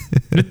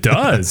 It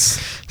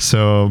does.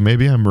 So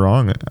maybe I'm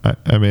wrong.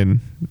 I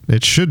mean,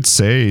 it should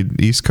say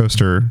East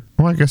Coast or...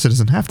 Well, I guess it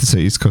doesn't have to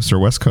say East Coast or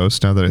West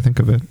Coast now that I think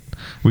of it.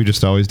 We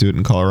just always do it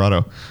in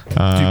Colorado.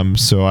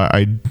 So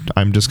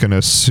I'm just going to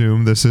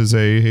assume this is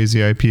a hazy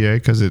IPA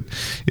because it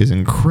is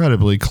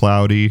incredibly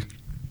cloudy.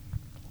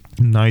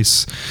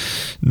 Nice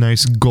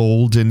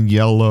golden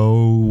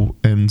yellow,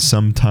 and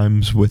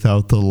sometimes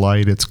without the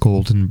light it's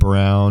golden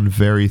brown,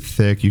 very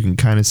thick. You can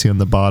kind of see on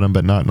the bottom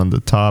but not on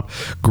the top.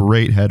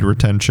 Great head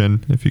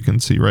retention, if you can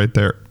see right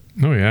there.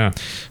 Oh yeah.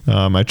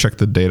 I checked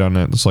the date on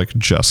it. It's like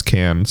just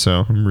canned,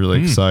 so I'm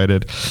really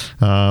excited.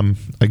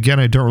 Again,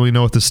 I don't really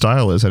know what the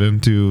style is. I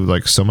didn't do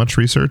like so much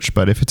research,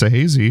 but if it's a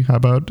hazy, how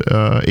about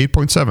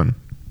 8.7?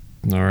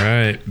 All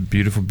right.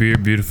 Beautiful beer,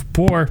 beautiful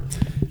pour.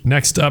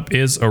 Next up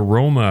is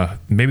aroma.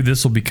 Maybe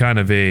this will be kind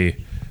of a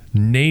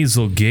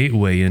nasal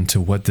gateway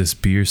into what this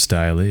beer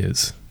style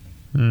is.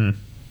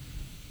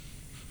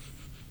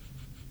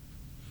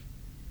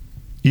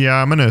 Yeah,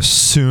 I'm going to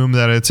assume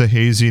that it's a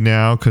hazy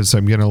now because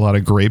I'm getting a lot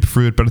of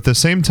grapefruit. But at the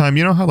same time,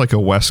 you know how like a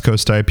West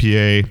Coast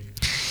IPA,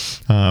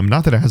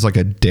 not that it has like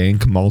a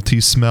dank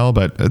malty smell,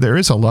 but there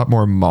is a lot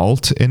more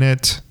malt in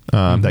it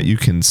that you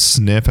can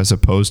sniff as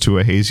opposed to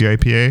a hazy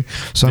IPA.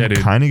 So I'm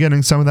kind of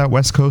getting some of that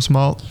West Coast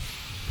malt.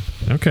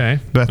 Okay.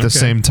 But at the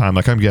same time,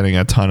 like I'm getting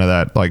a ton of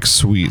that like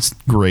sweet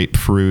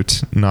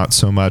grapefruit, not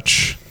so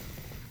much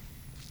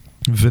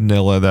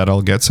vanilla that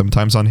I'll get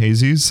sometimes on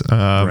hazies.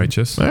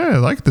 Righteous. Yeah, I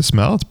like the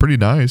smell. It's pretty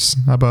nice.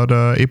 How about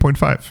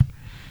 8.5?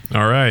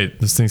 All right.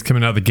 This thing's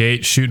coming out the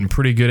gate, shooting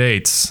pretty good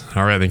 8s.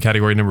 All right. Then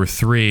category number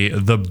 3,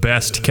 the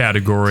best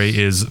category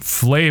is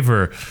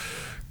flavor.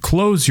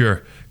 Close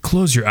your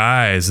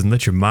eyes and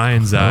let your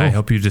mind's eye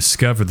help you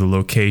discover the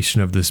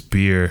location of this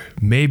beer.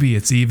 Maybe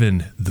it's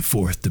even the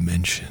 4th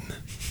dimension.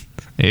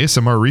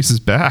 ASMR Reese is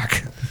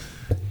back.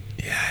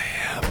 Yeah,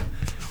 I am.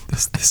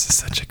 This is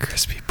such a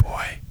crispy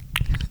boy.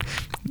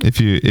 If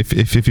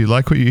you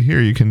like what you hear,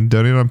 you can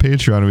donate on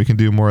Patreon and we can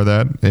do more of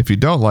that. If you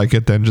don't like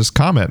it, then just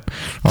comment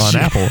on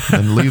Apple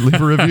and leave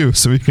a review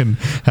so we can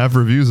have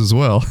reviews as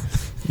well.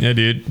 Yeah,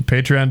 dude.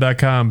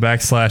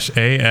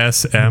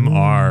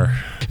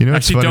 Patreon.com/ASMR. You know,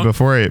 it's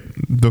funny,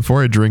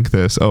 before I drink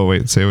this. Oh,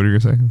 wait, say what you were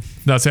saying.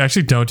 No, so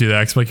actually don't do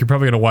that. Cause like you're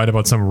probably going to wind up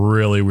on some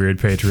really weird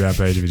Patreon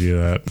page if you do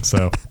that.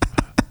 So...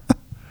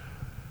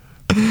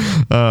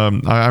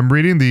 I'm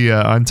reading the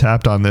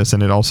Untapped on this,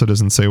 and it also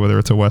doesn't say whether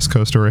it's a West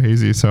Coast or a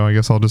hazy. So I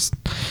guess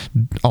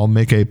I'll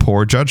make a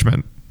poor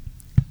judgment.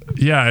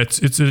 Yeah,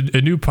 it's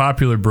a new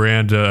popular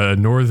brand,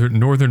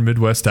 Northern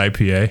Midwest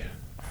IPA.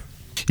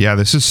 Yeah,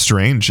 this is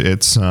strange.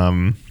 It's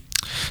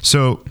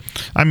so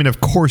I mean,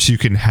 of course you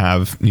can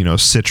have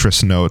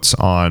citrus notes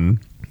on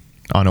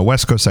a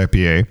West Coast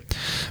IPA,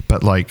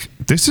 but like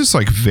this is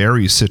like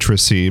very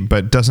citrusy,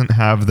 but doesn't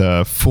have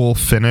the full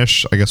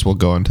finish. I guess we'll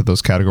go into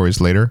those categories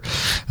later.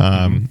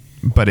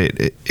 But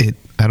it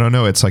I don't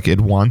know. It's like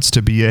it wants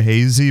to be a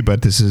hazy,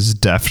 but this is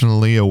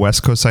definitely a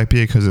West Coast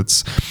IPA because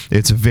it's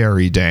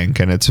very dank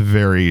and it's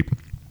very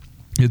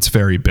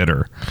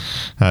bitter.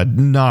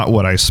 Not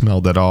what I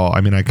smelled at all.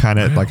 I mean, I kind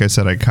of like I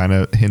said, I kind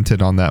of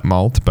hinted on that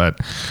malt, but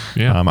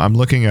yeah. I'm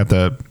looking at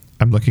the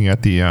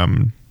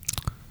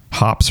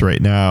hops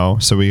right now.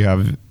 So we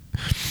have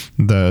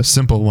the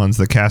simple ones,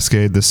 the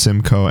Cascade, the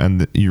Simcoe,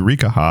 and the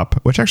Eureka hop,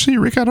 which actually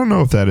Eureka, I don't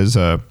know if that is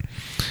a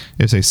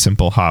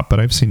simple hop, but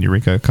I've seen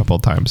Eureka a couple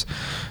of times.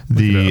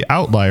 The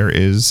outlier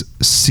is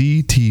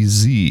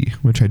CTZ,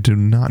 which I do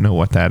not know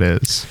what that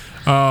is.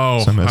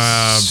 Oh, so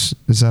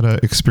is that an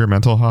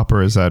experimental hop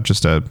or is that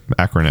just a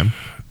acronym?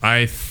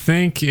 I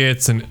think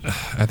it's a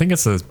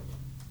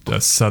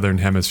Southern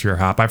Hemisphere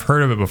hop. I've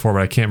heard of it before,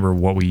 but I can't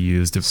remember what we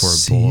used it for.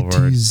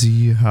 Boulevard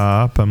CTZ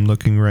hop. I'm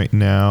looking right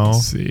now.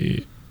 Let's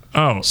see.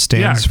 Oh,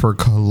 stands for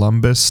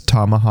Columbus,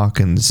 Tomahawk,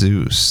 and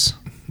Zeus.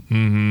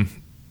 Mm-hmm.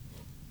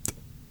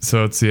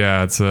 So it's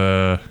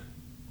a.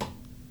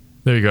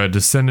 There you go, a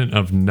descendant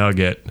of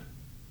Nugget.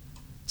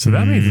 So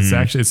that means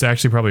it's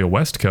actually probably a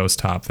West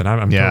Coast hop. Then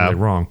I'm totally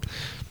wrong.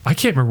 I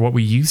can't remember what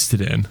we used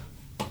it in.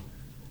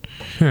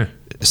 Huh.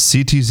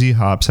 CTZ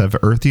hops have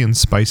earthy and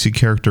spicy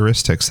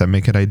characteristics that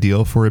make it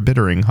ideal for a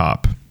bittering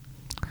hop.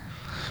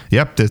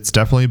 Yep, it's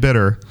definitely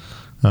bitter.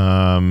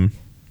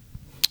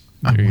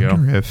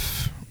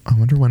 I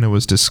wonder when it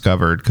was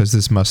discovered, because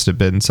this must have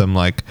been some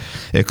like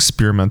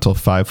experimental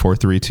 5, 4,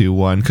 3, 2,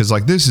 1. Because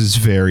like this is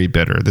very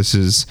bitter. This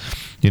is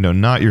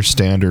not your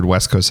standard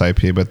West Coast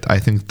IPA, but I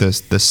think the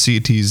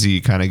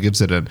CTZ kind of gives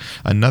it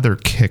another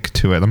kick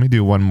to it. Let me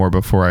do one more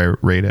before I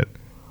rate it.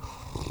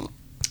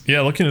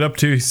 Yeah, looking it up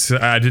too,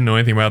 I didn't know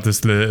anything about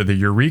this. The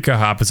Eureka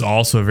hop is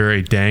also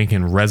very dank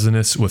and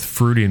resinous with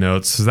fruity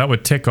notes. So that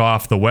would tick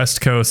off the West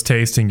Coast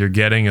tasting you're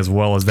getting, as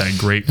well as that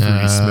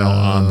grapefruity smell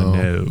on the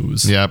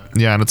nose. Yep.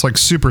 Yeah, and it's like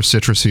super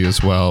citrusy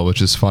as well,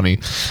 which is funny.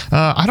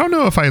 I don't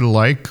know if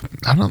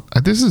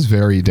this is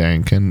very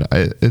dank, and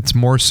it's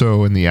more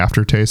so in the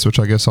aftertaste, which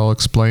I guess I'll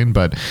explain,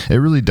 but it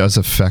really does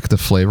affect the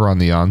flavor on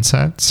the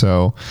onset.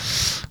 So,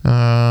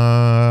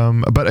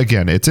 but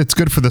again, it's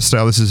good for the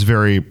style. This is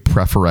very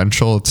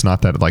preferential. It's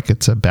not that like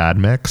it's a bad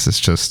mix. It's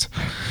just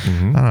I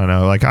don't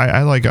know. Like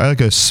I like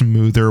a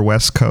smoother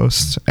West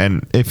Coast,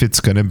 and if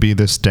it's gonna be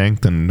this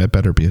dank, then it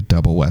better be a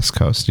double West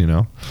Coast.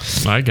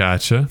 I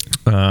gotcha.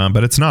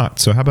 But it's not.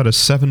 So how about a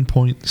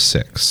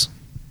 7.6?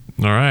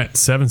 All right,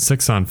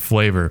 7.6 on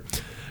flavor.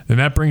 And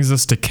that brings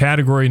us to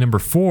category number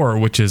 4,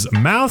 which is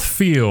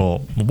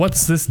mouthfeel.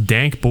 What's this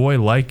dank boy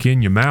like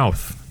in your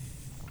mouth?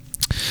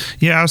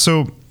 Yeah.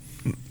 So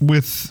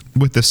with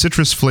the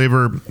citrus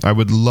flavor, I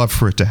would love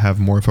for it to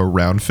have more of a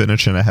round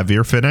finish and a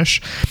heavier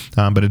finish,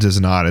 but it does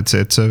not.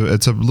 It's a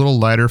little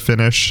lighter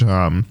finish,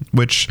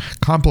 which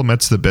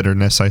complements the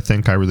bitterness. I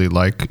think I really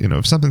like.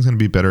 If something's going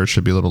to be bitter, it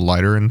should be a little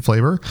lighter in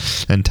flavor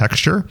and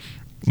texture.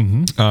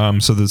 Mm-hmm.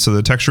 So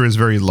the texture is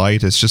very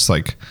light. It's just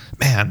like,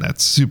 man,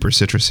 that's super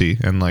citrusy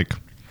and like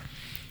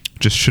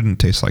just shouldn't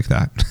taste like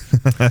that.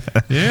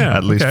 Yeah,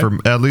 at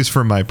least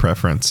for my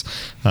preference.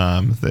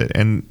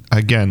 And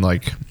again,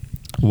 like,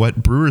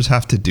 what brewers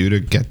have to do to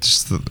get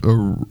just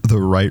the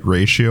right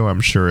ratio,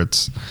 I'm sure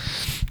it's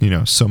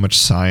so much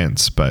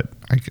science, but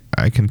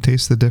I can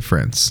taste the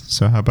difference.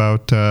 So how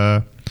about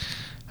a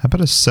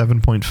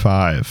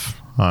 7.5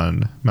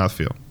 on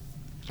mouthfeel?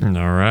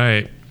 All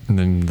right, and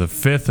then the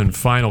 5th and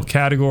final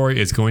category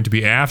is going to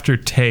be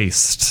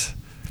aftertaste.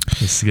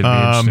 This is going to be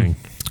interesting.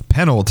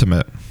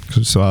 Penultimate, because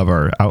we still have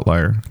our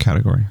outlier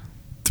category.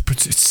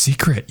 It's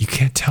secret. You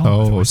can't tell.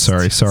 Oh,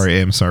 sorry,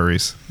 AMSR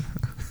Reese.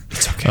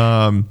 It's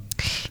okay.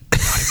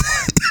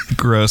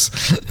 Gross.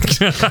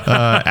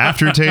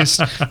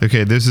 Aftertaste.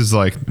 Okay, this is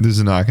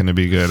not going to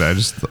be good. I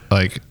just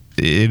like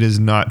it does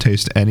not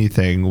taste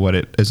anything what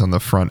it is on the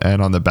front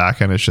end. On the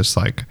back end, it's just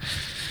like,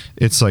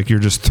 it's like you're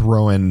just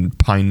throwing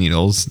pine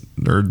needles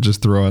or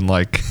just throwing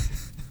like,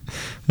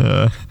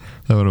 what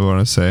do I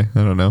want to say? I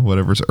don't know.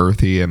 Whatever's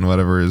earthy and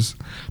whatever is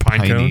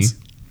Pine cones?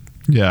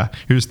 Yeah,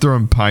 you're just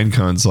throwing pine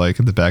cones like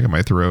in the back of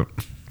my throat.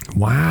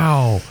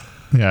 Wow.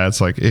 Yeah,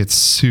 it's like it's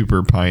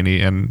super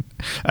piney, and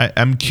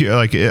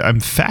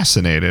I'm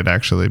fascinated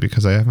actually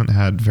because I haven't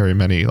had very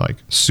many like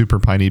super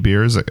piney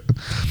beers.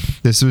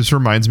 This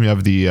reminds me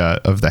of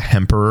the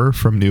Hemperor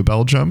from New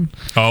Belgium.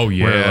 Oh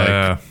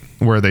yeah,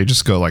 where they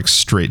just go like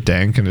straight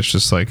dank, and it's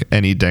just like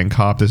any dank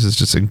hop. This is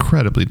just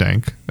incredibly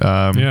dank.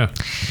 Yeah,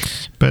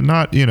 but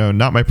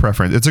not my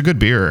preference. It's a good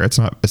beer. It's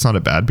not a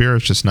bad beer.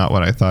 It's just not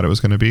what I thought it was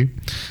going to be.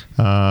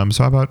 So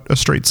how about a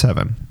straight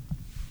 7?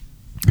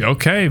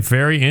 Okay,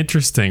 very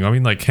interesting. I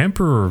mean, like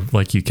Hemperor,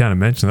 like you kind of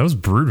mentioned, that was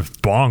brewed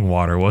with bong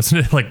water,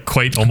 wasn't it? Like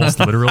quite almost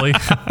literally.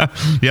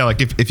 Yeah,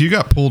 like if you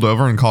got pulled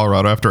over in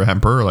Colorado after a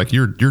Hemperor, like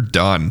you're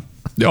done.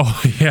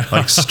 Oh yeah,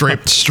 like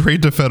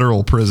straight to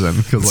federal prison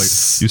because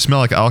like you smell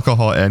like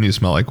alcohol and you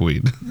smell like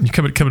weed. You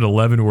come to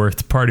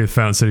Leavenworth, party with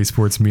Fountain City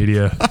Sports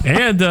Media,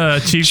 and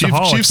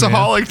Chiefsaholic.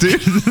 Chiefsaholic,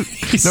 dude.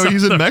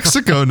 He's in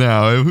Mexico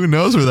now. Who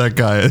knows where that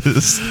guy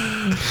is?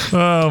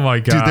 Oh my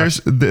god,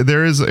 dude!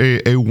 There is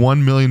a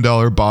 $1 million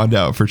bond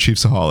out for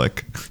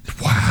Chiefsaholic.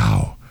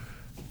 Wow.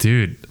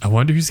 Dude, I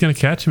wonder who's going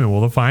to catch him and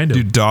we'll find him.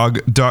 Dude,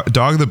 Dog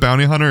the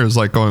Bounty Hunter is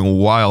like going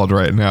wild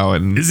right now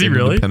in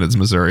Independence,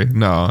 Missouri.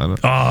 No.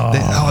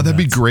 That'd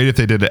be great if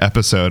they did an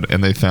episode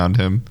and they found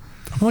him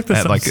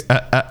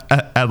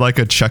at like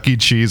a Chuck E.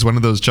 Cheese, one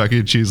of those Chuck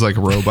E. Cheese like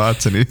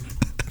robots, and he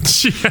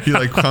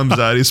like comes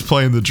out, he's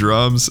playing the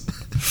drums.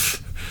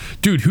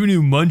 Dude, who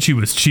knew Munchie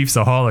was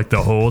Chiefsaholic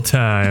the whole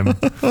time?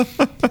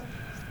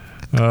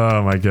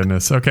 Oh my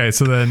goodness. Okay,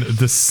 so then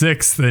the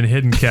 6th and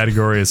hidden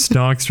category is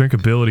Stonk's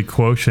drinkability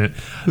quotient.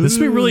 This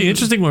would be a really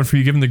interesting one for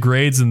you given the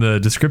grades and the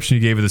description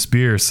you gave of this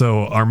beer.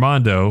 So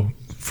Armando,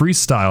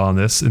 freestyle on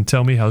this and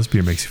tell me how this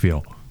beer makes you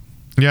feel.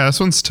 Yeah,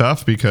 this one's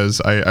tough because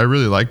I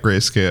really like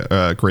Gray Sail,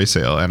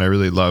 and I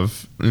really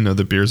love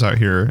the beers out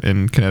here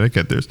in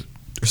Connecticut. There's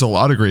a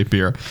lot of great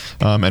beer,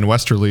 and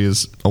Westerly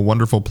is a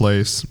wonderful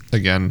place.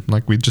 Again,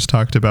 like we just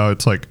talked about,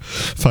 it's like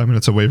 5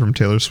 minutes away from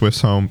Taylor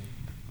Swift's home.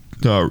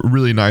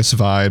 Really nice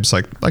vibes.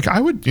 Like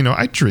I would,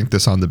 I'd drink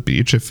this on the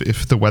beach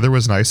if the weather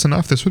was nice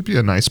enough. This would be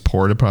a nice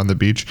pour to put on the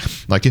beach.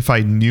 Like if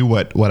I knew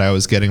what I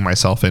was getting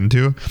myself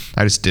into,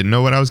 I just didn't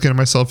know what I was getting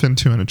myself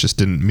into, and it just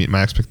didn't meet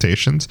my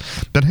expectations.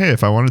 But hey,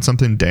 if I wanted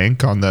something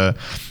dank on the,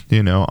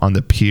 on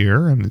the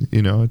pier, and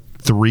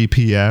 3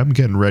 p.m.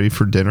 getting ready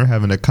for dinner,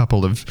 having a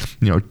couple of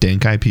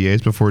dank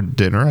IPAs before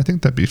dinner, I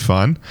think that'd be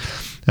fun.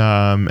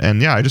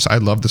 And yeah, I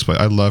love this place.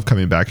 I love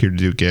coming back here to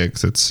do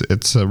gigs.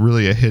 It's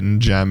really a hidden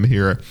gem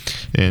here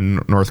in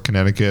North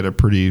Connecticut.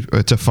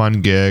 It's a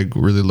fun gig,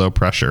 really low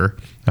pressure.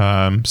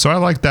 So I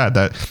like that.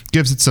 That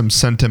gives it some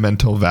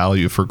sentimental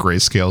value for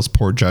Grayscale's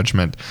Poor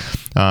Judgment.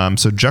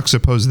 So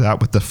juxtapose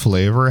that with the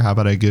flavor. How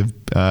about I give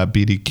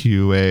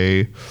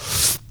BDQ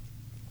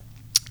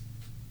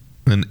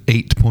an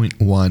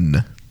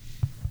 8.1.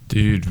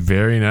 Dude,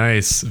 very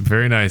nice.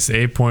 Very nice.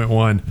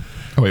 8.1.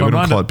 Oh, wait, we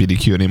don't call it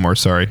BDQ anymore.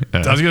 Sorry. I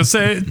was going to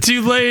say,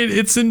 too late.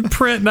 It's in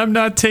print and I'm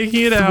not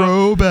taking it out.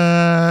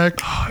 Throwback.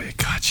 Oh, it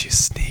got you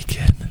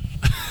sneaking.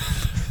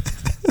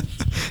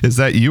 Is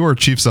that you or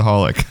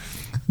Chiefsaholic?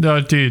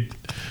 No, dude.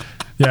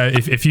 Yeah,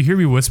 if you hear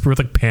me whisper with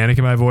like panic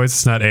in my voice,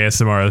 it's not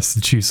ASMR. That's the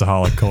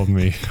Chiefsaholic holding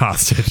me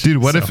hostage. Dude,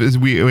 what if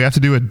we have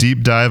to do a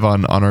deep dive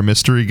on our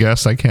mystery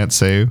guest? I can't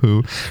say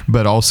who,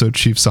 but also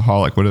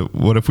Chiefsaholic.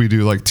 What if we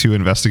do like 2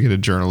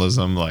 investigative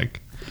journalism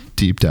like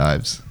deep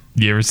dives?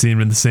 You ever seen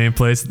them in the same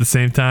place at the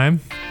same time?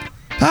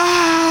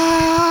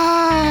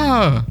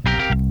 Ah!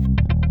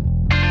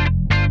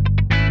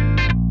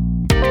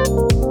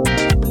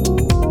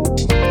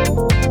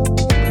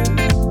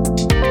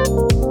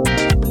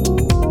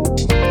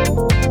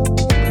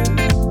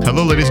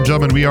 Hello, ladies and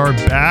gentlemen. We are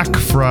back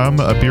from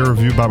a beer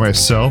review by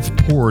myself,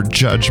 Poor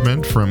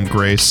Judgment from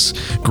Gray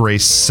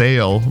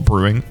Sail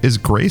Brewing. Is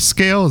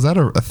Grayscale, is that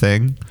a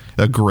thing?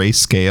 A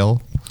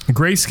Grayscale?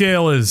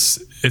 Grayscale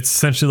it's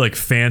essentially like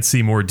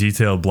fancy, more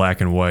detailed black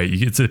and white.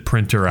 It's a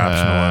printer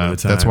option a lot of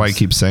the time. That's why I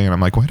keep saying it. I'm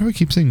like, why do I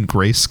keep saying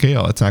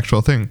Grayscale? It's an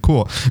actual thing.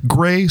 Cool.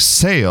 Gray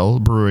Sail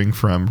Brewing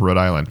from Rhode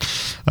Island.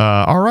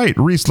 All right,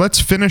 Reese, let's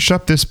finish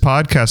up this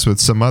podcast with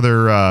some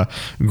other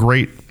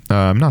great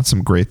not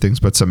some great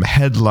things, but some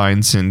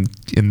headlines in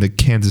the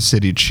Kansas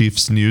City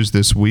Chiefs news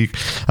this week.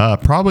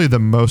 Probably the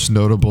most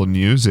notable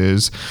news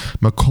is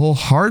Mecole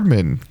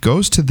Hardman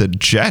goes to the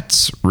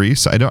Jets,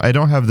 Reese. I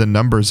don't have the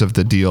numbers of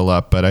the deal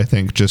up, but I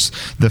think just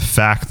the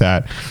fact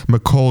that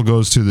Mecole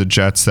goes to the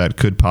Jets that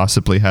could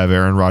possibly have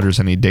Aaron Rodgers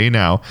any day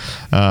now.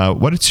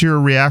 What is your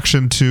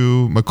reaction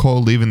to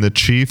Mecole leaving the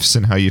Chiefs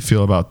and how you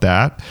feel about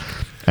that?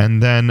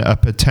 And then a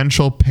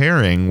potential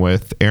pairing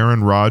with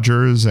Aaron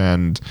Rodgers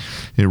and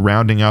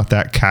rounding out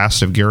that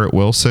cast of Garrett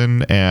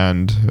Wilson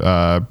and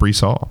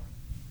Breece Hall.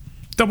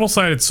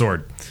 Double-sided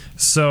sword.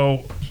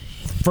 So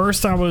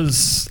First, I'll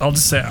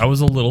just say I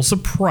was a little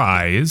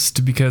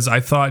surprised because I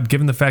thought,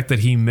 given the fact that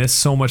he missed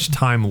so much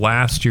time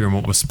last year in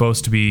what was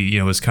supposed to be,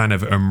 his kind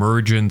of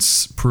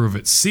emergence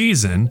prove-it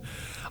season,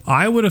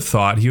 I would have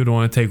thought he would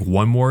want to take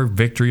one more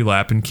victory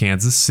lap in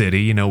Kansas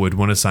City, would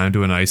want to sign him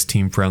to a nice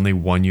team-friendly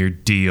one-year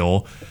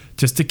deal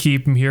just to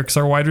keep him here because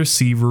our wide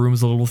receiver room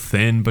is a little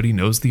thin, but he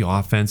knows the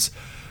offense.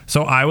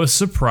 So I was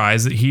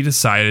surprised that he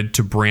decided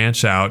to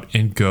branch out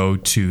and go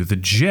to the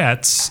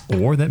Jets,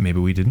 or that maybe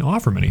we didn't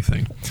offer him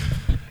anything.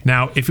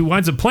 Now, if he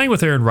winds up playing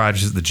with Aaron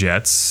Rodgers at the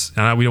Jets,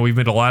 and we've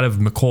made a lot of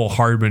Mecole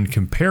Hardman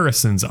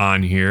comparisons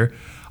on here,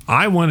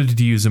 I wanted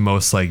to use him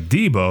most like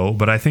Debo,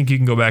 but I think you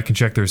can go back and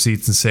check the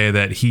receipts and say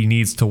that he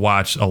needs to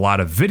watch a lot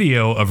of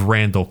video of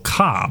Randall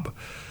Cobb.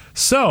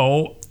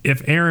 So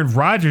if Aaron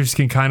Rodgers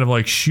can kind of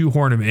like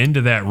shoehorn him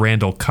into that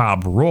Randall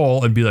Cobb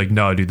role and be like,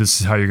 no, dude, this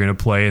is how you're going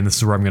to play and this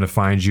is where I'm going to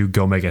find you,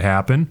 go make it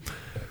happen.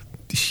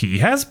 He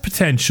has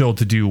potential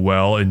to do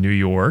well in New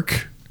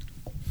York.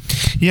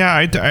 Yeah,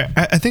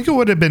 I think it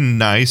would have been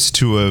nice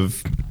to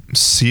have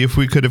see if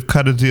we could have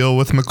cut a deal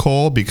with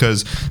Mecole,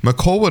 because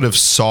Mecole would have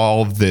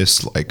solved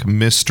this like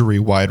mystery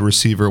wide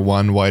receiver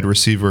 1, wide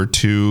receiver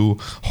 2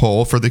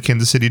 hole for the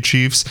Kansas City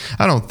Chiefs.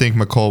 I don't think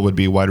Mecole would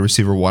be wide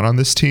receiver 1 on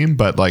this team,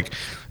 but like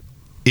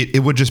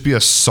it would just be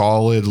a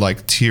solid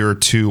like tier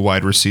 2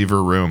 wide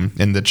receiver room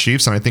in the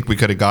Chiefs, and I think we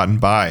could have gotten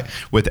by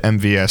with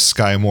MVS,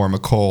 Sky Moore,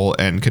 Mecole,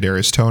 and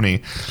Kadarius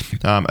Toney.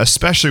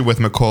 Especially with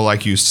Mecole,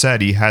 like you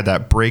said, he had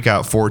that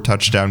breakout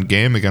 4-touchdown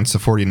game against the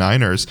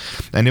 49ers,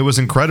 and it was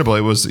incredible.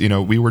 It was,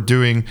 we were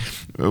doing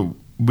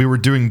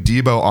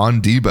Debo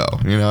on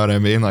Debo, you know what I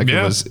mean? Like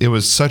yeah. It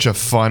was such a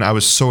fun. I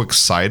was so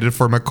excited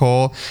for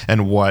Mecole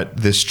and what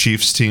this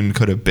Chiefs team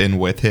could have been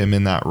with him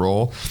in that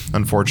role.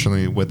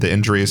 Unfortunately, with the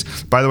injuries.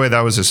 By the way,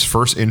 that was his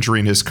first injury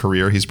in his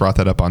career. He's brought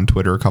that up on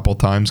Twitter a couple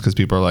times because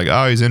people are like,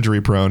 "Oh, he's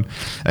injury prone,"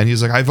 and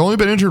he's like, "I've only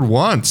been injured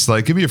once.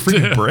 Like, give me a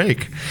freaking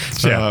break."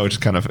 Which is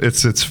kind of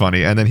it's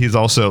funny. And then he's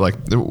also like,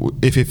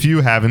 if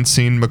you haven't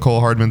seen Mecole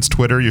Hardman's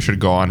Twitter, you should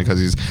go on,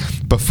 because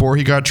before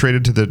he got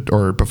traded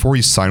before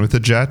he signed with the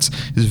Jets,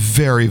 is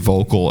very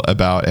vocal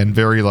about and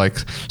very like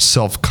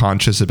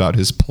self-conscious about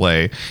his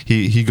play.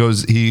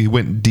 He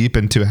went deep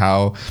into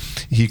how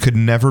he could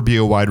never be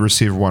a wide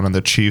receiver 1 on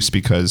the Chiefs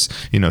because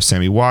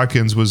Sammy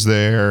Watkins was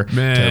there,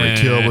 Tyreek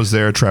Hill was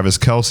there, Travis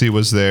Kelce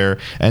was there,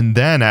 and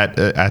then at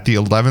the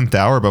 11th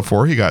hour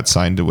before he got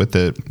signed with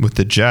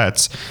the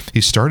Jets,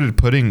 he started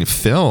putting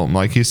film.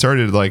 Like he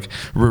started like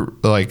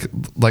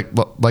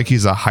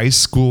he's a high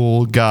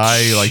school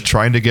guy like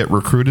trying to get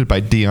recruited by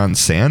Deion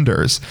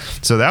Sanders.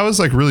 So that was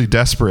like really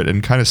desperate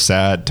and kind of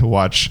sad to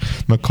watch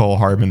Mecole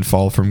Hardman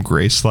fall from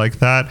grace like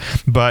that.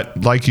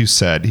 But like you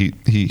said,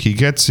 he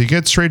gets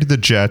straight to the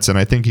Jets, and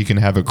I think he can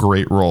have a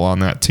great role on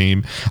that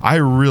team. I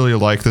really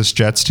like this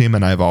Jets team,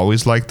 and I've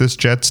always liked this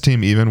Jets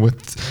team, even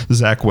with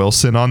Zach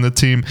Wilson on the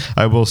team.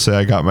 I will say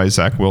I got my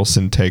Zach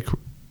Wilson take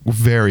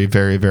very,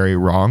 very, very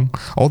wrong.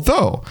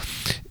 Although,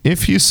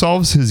 if he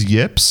solves his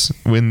yips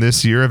in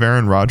this year of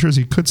Aaron Rodgers,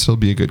 he could still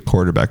be a good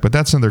quarterback. But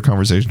that's another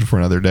conversation for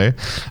another day.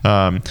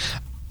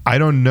 I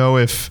don't know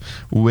if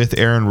with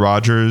Aaron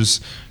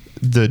Rodgers,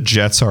 the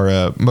Jets are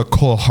a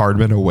Mecole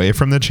Hardman away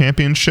from the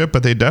championship,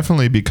 but they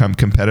definitely become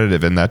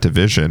competitive in that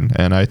division.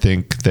 And I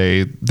think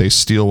they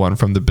steal one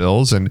from the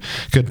Bills and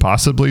could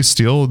possibly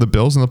steal the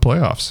Bills in the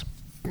playoffs.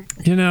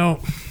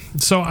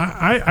 So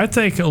I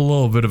take a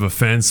little bit of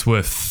offense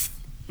with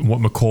what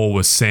Mecole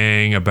was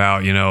saying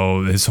about,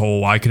 his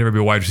whole, I could never be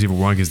a wide receiver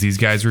 1 because these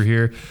guys were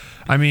here.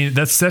 I mean,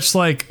 that's such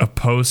like a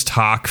post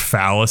hoc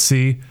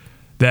fallacy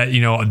that,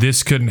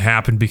 this couldn't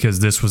happen because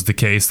this was the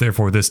case,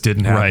 therefore this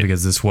didn't happen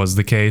because this was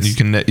the case.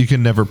 You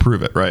can never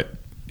prove it, right?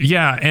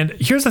 Yeah, and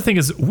here's the thing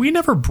is, we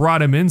never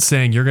brought him in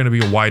saying you're going to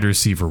be a wide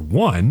receiver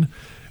 1.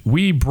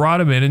 We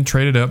brought him in and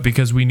traded up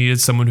because we needed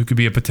someone who could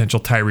be a potential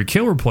Tyreek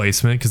Hill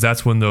replacement, because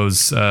that's when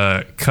those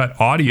cut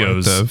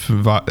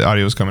audios... The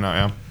audio's coming out,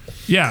 yeah.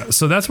 Yeah,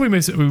 so that's what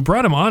we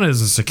brought him on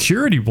as a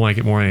security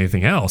blanket more than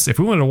anything else. If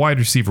we wanted a wide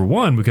receiver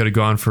 1, we could have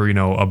gone for,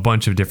 a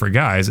bunch of different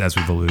guys, as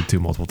we've alluded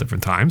to multiple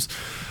different times.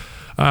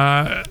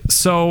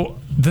 So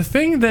the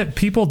thing that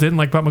people didn't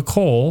like about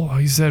Mecole,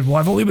 he said, well,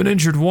 I've only been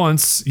injured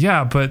once.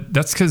 Yeah, but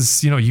that's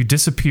because, you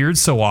disappeared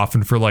so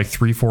often for like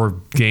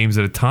 3-4 games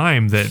at a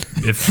time that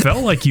it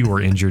felt like you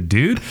were injured,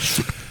 dude.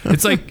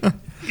 It's like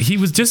he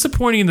was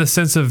disappointing in the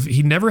sense of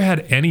he never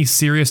had any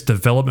serious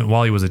development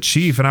while he was a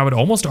Chief. And I would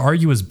almost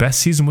argue his best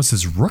season was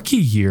his rookie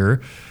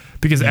year,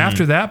 because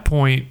after that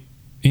point,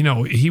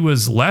 he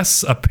was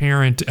less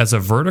apparent as a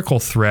vertical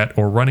threat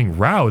or running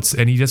routes,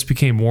 and he just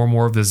became more and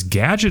more of this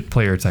gadget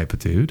player type of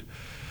dude.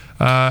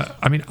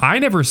 I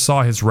never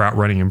saw his route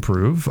running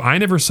improve. I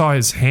never saw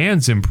his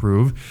hands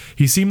improve.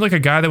 He seemed like a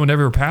guy that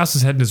whenever a pass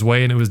was heading his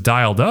way and it was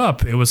dialed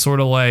up, it was sort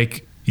of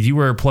like you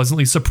were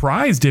pleasantly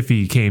surprised if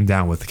he came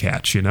down with the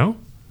catch,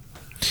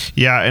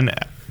 Yeah, and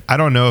I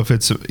don't know if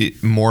it's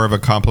more of a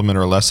compliment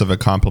or less of a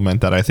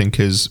compliment that I think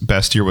his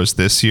best year was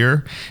this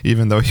year,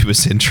 even though he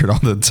was injured all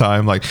the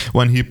time. Like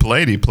when he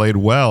played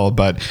well,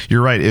 but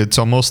you're right. It's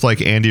almost like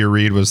Andy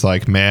Reid was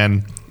like,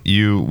 man,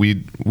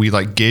 we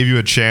like gave you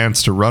a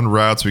chance to run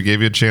routes, we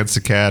gave you a chance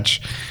to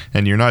catch,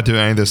 and you're not doing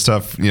any of this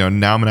stuff. Now I'm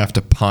gonna have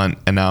to punt,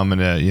 and now I'm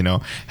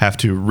gonna have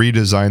to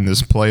redesign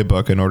this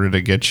playbook in order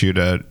to get you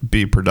to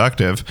be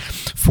productive.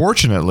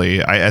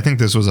 Fortunately, I think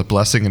this was a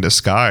blessing in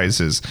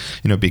disguise, is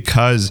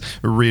because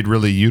Reed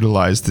really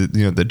utilized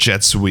the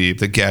jet sweep,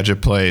 the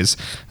gadget plays.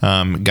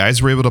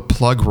 Guys were able to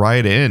plug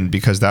right in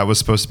because that was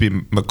supposed to be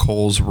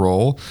McColl's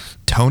role.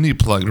 Tony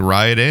plugged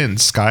right in.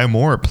 Sky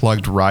Moore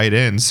plugged right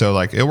in. So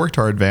like it worked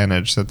to our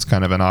advantage. That's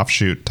kind of an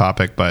offshoot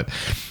topic, but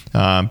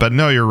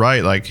no, you're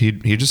right. Like he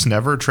just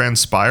never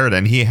transpired,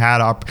 and he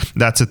had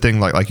that's the thing.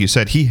 Like you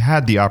said, he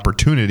had the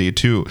opportunity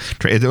to.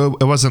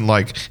 It wasn't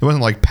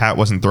like Pat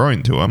wasn't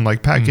throwing to him.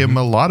 Like Pat gave him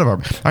a lot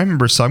of. I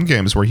remember some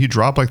games where he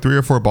dropped like 3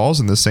 or 4 balls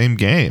in the same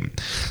game.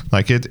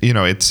 Like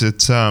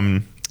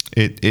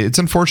it's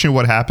unfortunate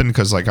what happened,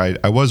 because like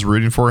I was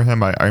rooting for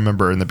him. I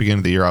remember in the beginning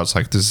of the year I was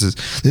like, this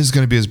is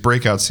going to be his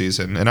breakout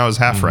season, and I was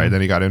half right.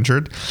 Then he got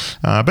injured,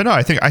 but no,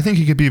 I think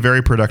he could be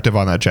very productive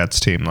on that Jets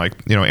team. Like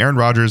Aaron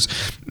Rodgers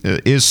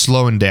is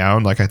slowing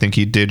down. Like I think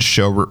he did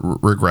show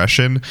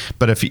regression,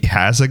 but if he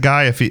has a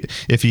guy,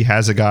 if he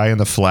has a guy in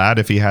the flat,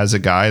 if he has a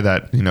guy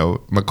that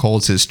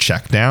McColl's his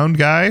check down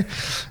guy,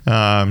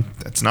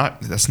 that's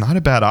not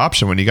a bad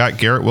option. When you got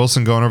Garrett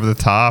Wilson going over the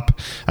top,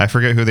 I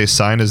forget who they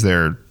signed as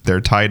their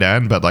tight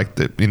end, but like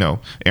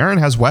Aaron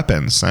has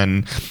weapons,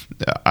 and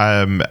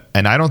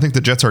I don't think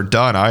the Jets are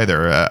done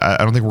either. I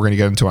don't think we're going to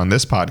get into on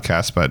this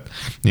podcast, but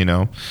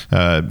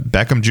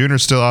Beckham Jr.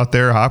 is still out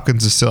there.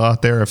 Hopkins is still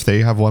out there. If they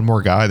have one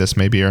more guy, this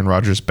may be Aaron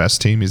Rodgers'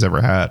 best team he's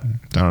ever had.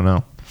 I don't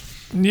know.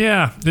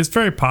 Yeah, it's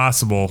very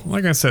possible.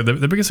 Like I said,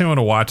 the biggest thing I want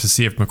to watch is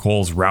see if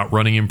McColl's route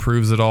running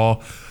improves at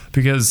all,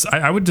 because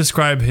I would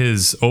describe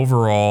his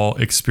overall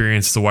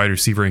experience as a wide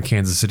receiver in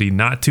Kansas City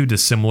not too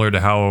dissimilar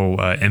to how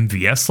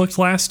MVS looked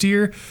last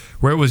year,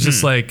 where it was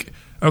just like,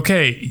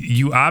 okay,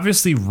 you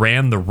obviously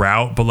ran the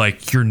route, but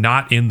like you're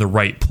not in the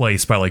right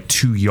place by like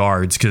 2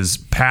 yards, because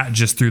Pat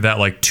just threw that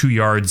like 2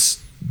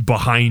 yards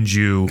behind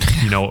you,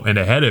 and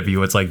ahead of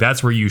you. It's like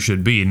that's where you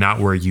should be, not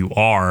where you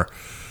are.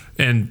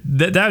 And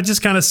that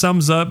just kind of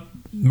sums up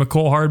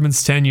McCole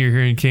Hardman's tenure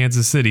here in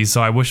Kansas City.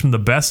 So I wish him the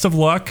best of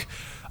luck.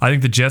 I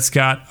think the Jets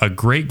got a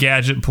great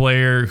gadget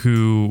player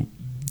who,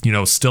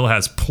 still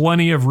has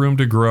plenty of room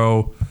to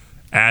grow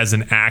as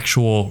an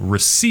actual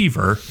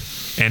receiver.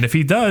 And if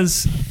he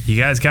does, you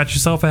guys got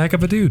yourself a heck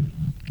of a dude.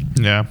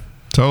 Yeah,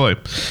 totally.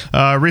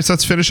 Reese,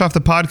 let's finish off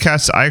the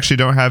podcast. I actually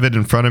don't have it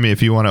in front of me.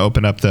 If you want to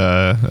open up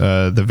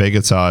the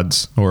Vegas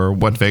odds, or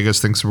what Vegas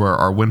thinks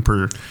our win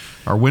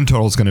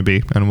total is going to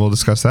be, and we'll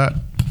discuss that.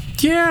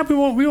 Yeah, we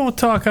won't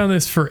talk on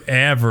this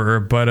forever,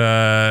 but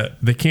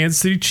the Kansas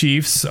City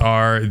Chiefs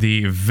are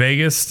the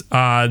Vegas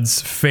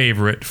odds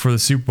favorite for the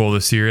Super Bowl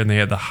this year, and they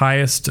had the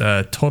highest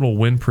total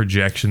win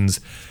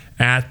projections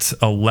at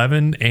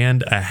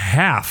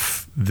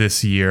 11.5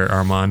 this year,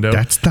 Armando.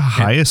 That's the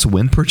highest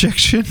win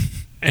projection?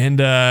 And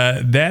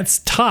that's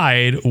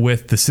tied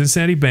with the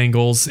Cincinnati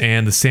Bengals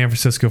and the San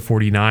Francisco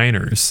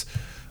 49ers.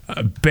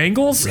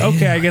 Bengals, really?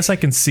 Okay, I guess I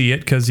can see it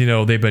because,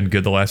 they've been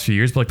good the last few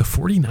years, but like the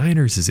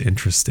 49ers is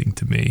interesting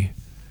to me.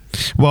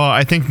 Well,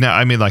 I think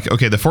now, the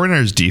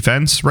 49ers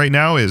defense right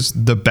now is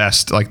the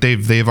best. Like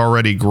they've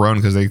already grown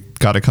because they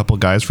got a couple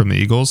guys from the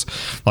Eagles.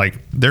 Like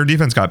their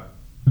defense got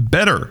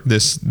better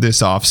this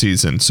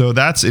offseason. So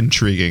that's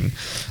intriguing.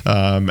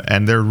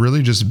 And they're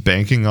really just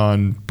banking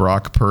on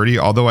Brock Purdy.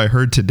 Although I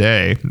heard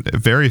today,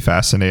 very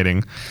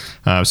fascinating.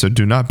 So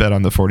do not bet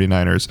on the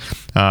 49ers.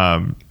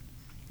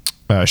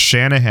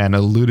 Shanahan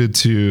alluded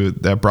to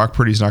that Brock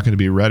Purdy's not going to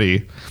be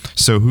ready.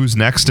 So who's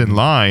next in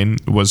line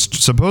was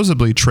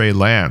supposedly Trey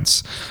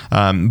Lance.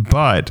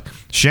 But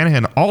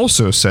Shanahan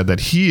also said that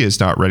he is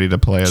not ready to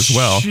play as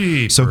well.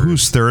 Jeepers. So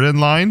who's third in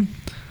line?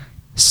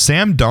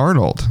 Sam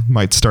Darnold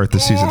might start the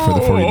season for the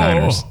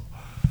 49ers.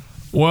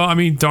 Well,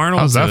 Darnold.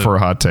 How's that for a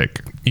hot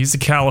take? He's a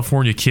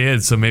California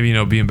kid, so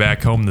maybe, being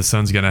back home in the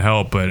sun's going to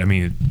help. But,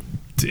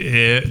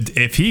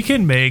 if he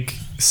can make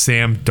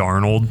Sam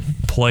Darnold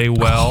play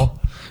well...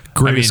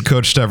 Greatest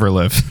coach to ever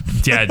live.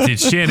 Yeah, dude,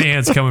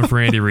 Shanahan's coming for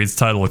Andy Reid's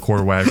title of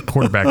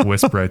quarterback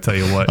whisperer, I tell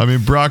you what.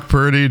 Brock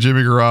Purdy,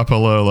 Jimmy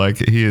Garoppolo, like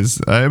he is.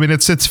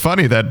 It's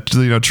funny that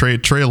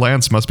Trey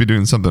Lance must be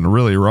doing something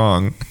really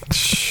wrong.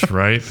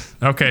 Right?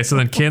 Okay, so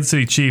then Kansas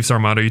City Chiefs,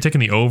 Armando, are you taking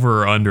the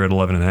over or under at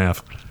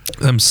 11.5?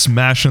 I'm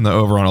smashing the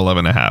over on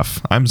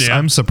 11.5.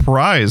 I'm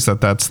surprised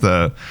that's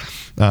the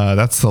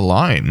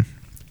line.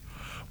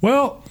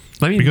 Well,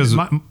 because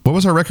what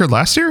was our record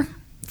last year?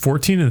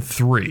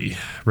 14-3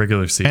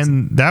 regular season,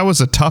 and that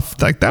was a tough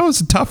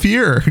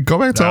year. Go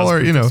back to all our,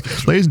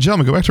 ladies and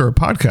gentlemen, go back to our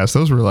podcast.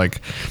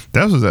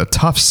 That was a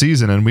tough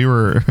season, and we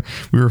were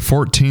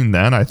 14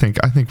 then. I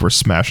think we're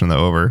smashing the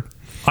over.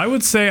 I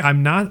would say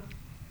I'm not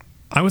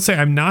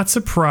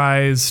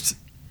surprised.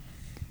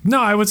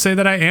 No, I would say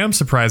that I am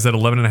surprised that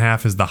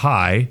 11.5 is the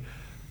high.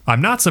 I'm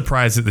not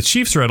surprised that the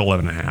Chiefs are at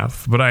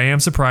 11.5, but I am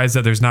surprised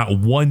that there's not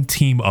one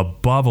team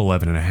above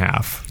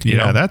 11.5.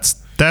 Yeah, that's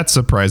that's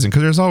surprising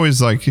because there's always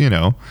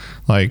the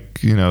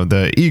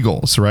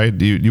Eagles,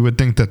 right? You would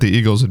think that the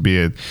Eagles would be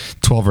at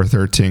 12 or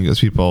 13 because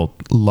people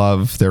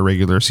love their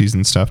regular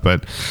season stuff,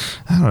 but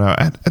I don't know.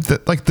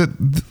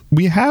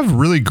 We have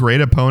really great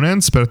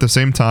opponents, but at the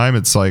same time,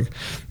 it's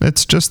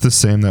just the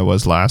same that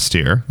was last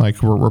year.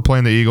 Like we're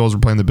playing the Eagles,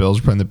 we're playing the Bills,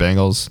 we're playing the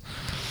Bengals.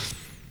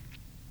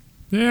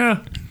 Yeah,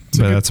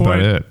 but that's about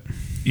it.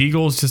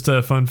 Eagles, just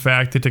a fun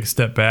fact, they took a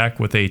step back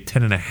with a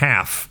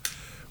 10.5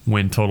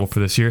 win total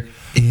for this year.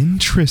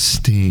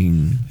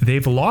 Interesting.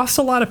 They've lost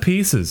a lot of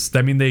pieces.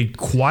 I mean, they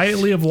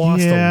quietly have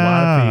lost a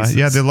lot of pieces.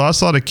 Yeah, they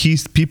lost a lot of key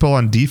people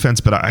on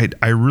defense, but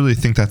I really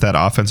think that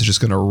offense is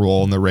just going to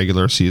roll in the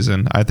regular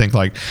season. I think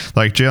like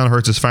Jalen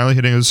Hurts is finally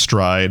hitting his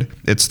stride.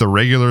 It's the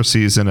regular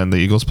season, and the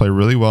Eagles play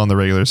really well in the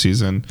regular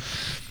season.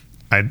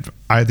 I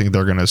think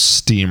they're going to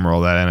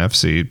steamroll that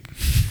NFC.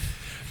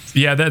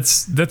 Yeah,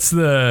 that's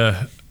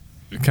the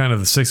kind of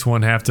the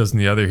 6-1, half dozen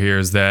the other here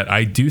is that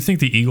I do think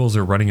the Eagles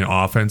are running an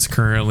offense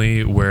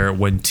currently where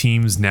when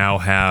teams now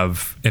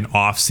have an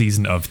off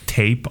season of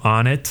tape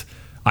on it,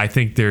 I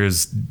think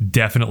there's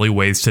definitely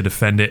ways to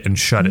defend it and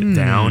shut it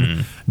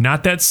down.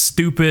 Not that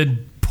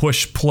stupid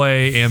push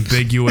play,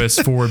 ambiguous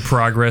forward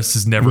progress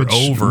is never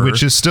over,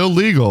 which is still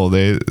legal.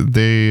 They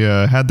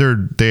had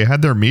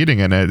their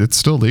meeting and it's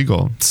still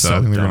legal. So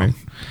I think they're gonna,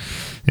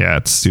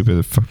 it's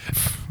stupid.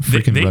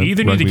 They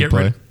either need to get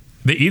rid.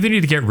 They either need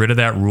to get rid of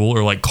that rule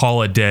or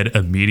call it dead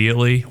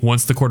immediately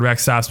once the quarterback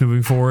stops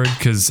moving forward.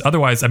 Because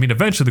otherwise, I mean,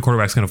 eventually the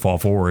quarterback's going to fall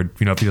forward.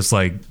 If you just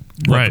let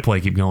the play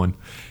keep going.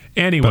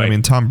 Anyway, but I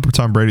mean, Tom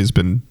Brady's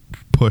been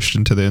pushed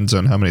into the end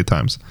zone how many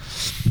times?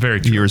 Very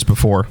true. Years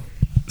before.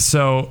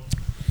 So,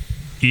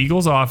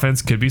 Eagles'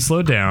 offense could be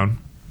slowed down,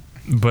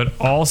 but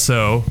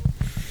also,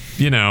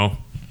 the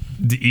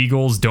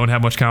Eagles don't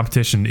have much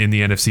competition in the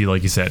NFC,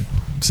 like you said.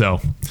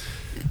 So.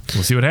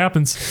 We'll see what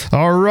happens.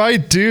 All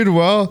right, dude.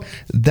 Well,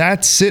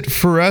 that's it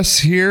for us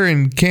here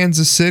in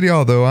Kansas City,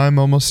 although I'm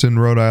almost in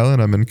Rhode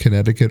Island. I'm in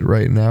Connecticut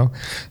right now.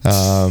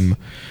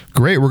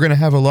 Great. We're going to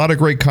have a lot of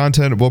great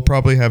content. We'll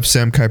probably have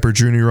Sam Kiper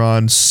Jr.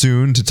 on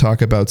soon to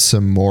talk about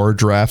some more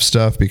draft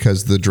stuff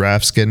because the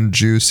draft's getting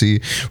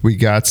juicy. We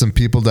got some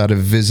people that have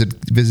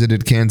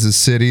visited Kansas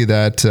City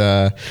that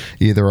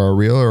either are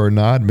real or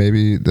not.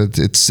 Maybe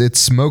it's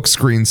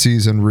smokescreen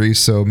season, Reese.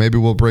 So maybe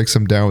we'll break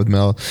some down with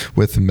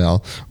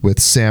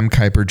Sam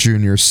Kiper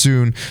Jr.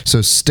 soon.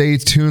 So stay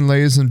tuned,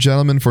 ladies and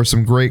gentlemen, for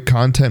some great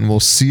content. And we'll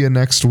see you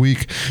next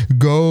week.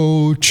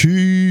 Go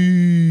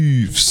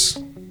Chiefs!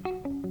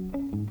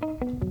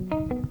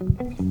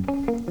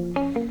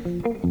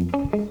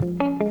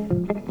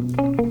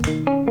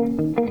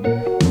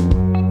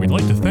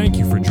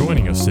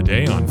 Joining us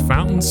today on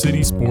Fountain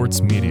City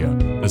Sports Media.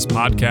 This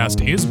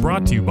podcast is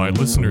brought to you by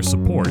listener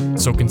support,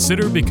 so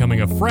consider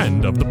becoming a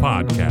friend of the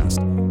podcast.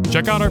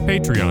 Check out our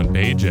Patreon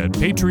page at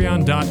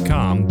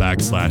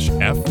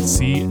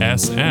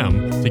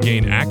patreon.com/FCSM to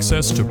gain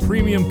access to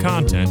premium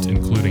content,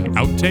 including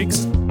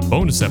outtakes,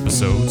 bonus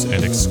episodes,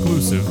 and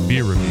exclusive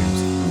beer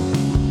reviews.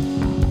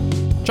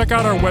 Check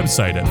out our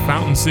website at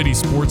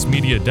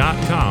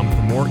FountainCitySportsMedia.com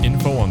for more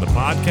info on the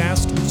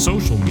podcast,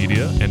 social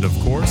media, and of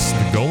course,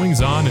 the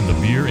goings-on in the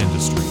beer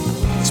industry.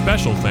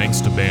 Special thanks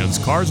to bands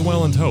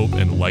Carswell and Hope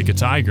and Like a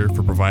Tiger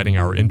for providing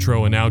our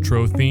intro and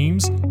outro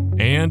themes.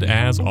 And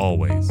as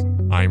always,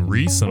 I'm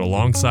Reese, and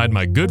alongside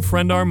my good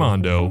friend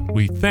Armando,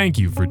 we thank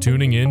you for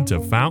tuning in to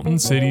Fountain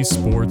City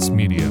Sports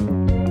Media.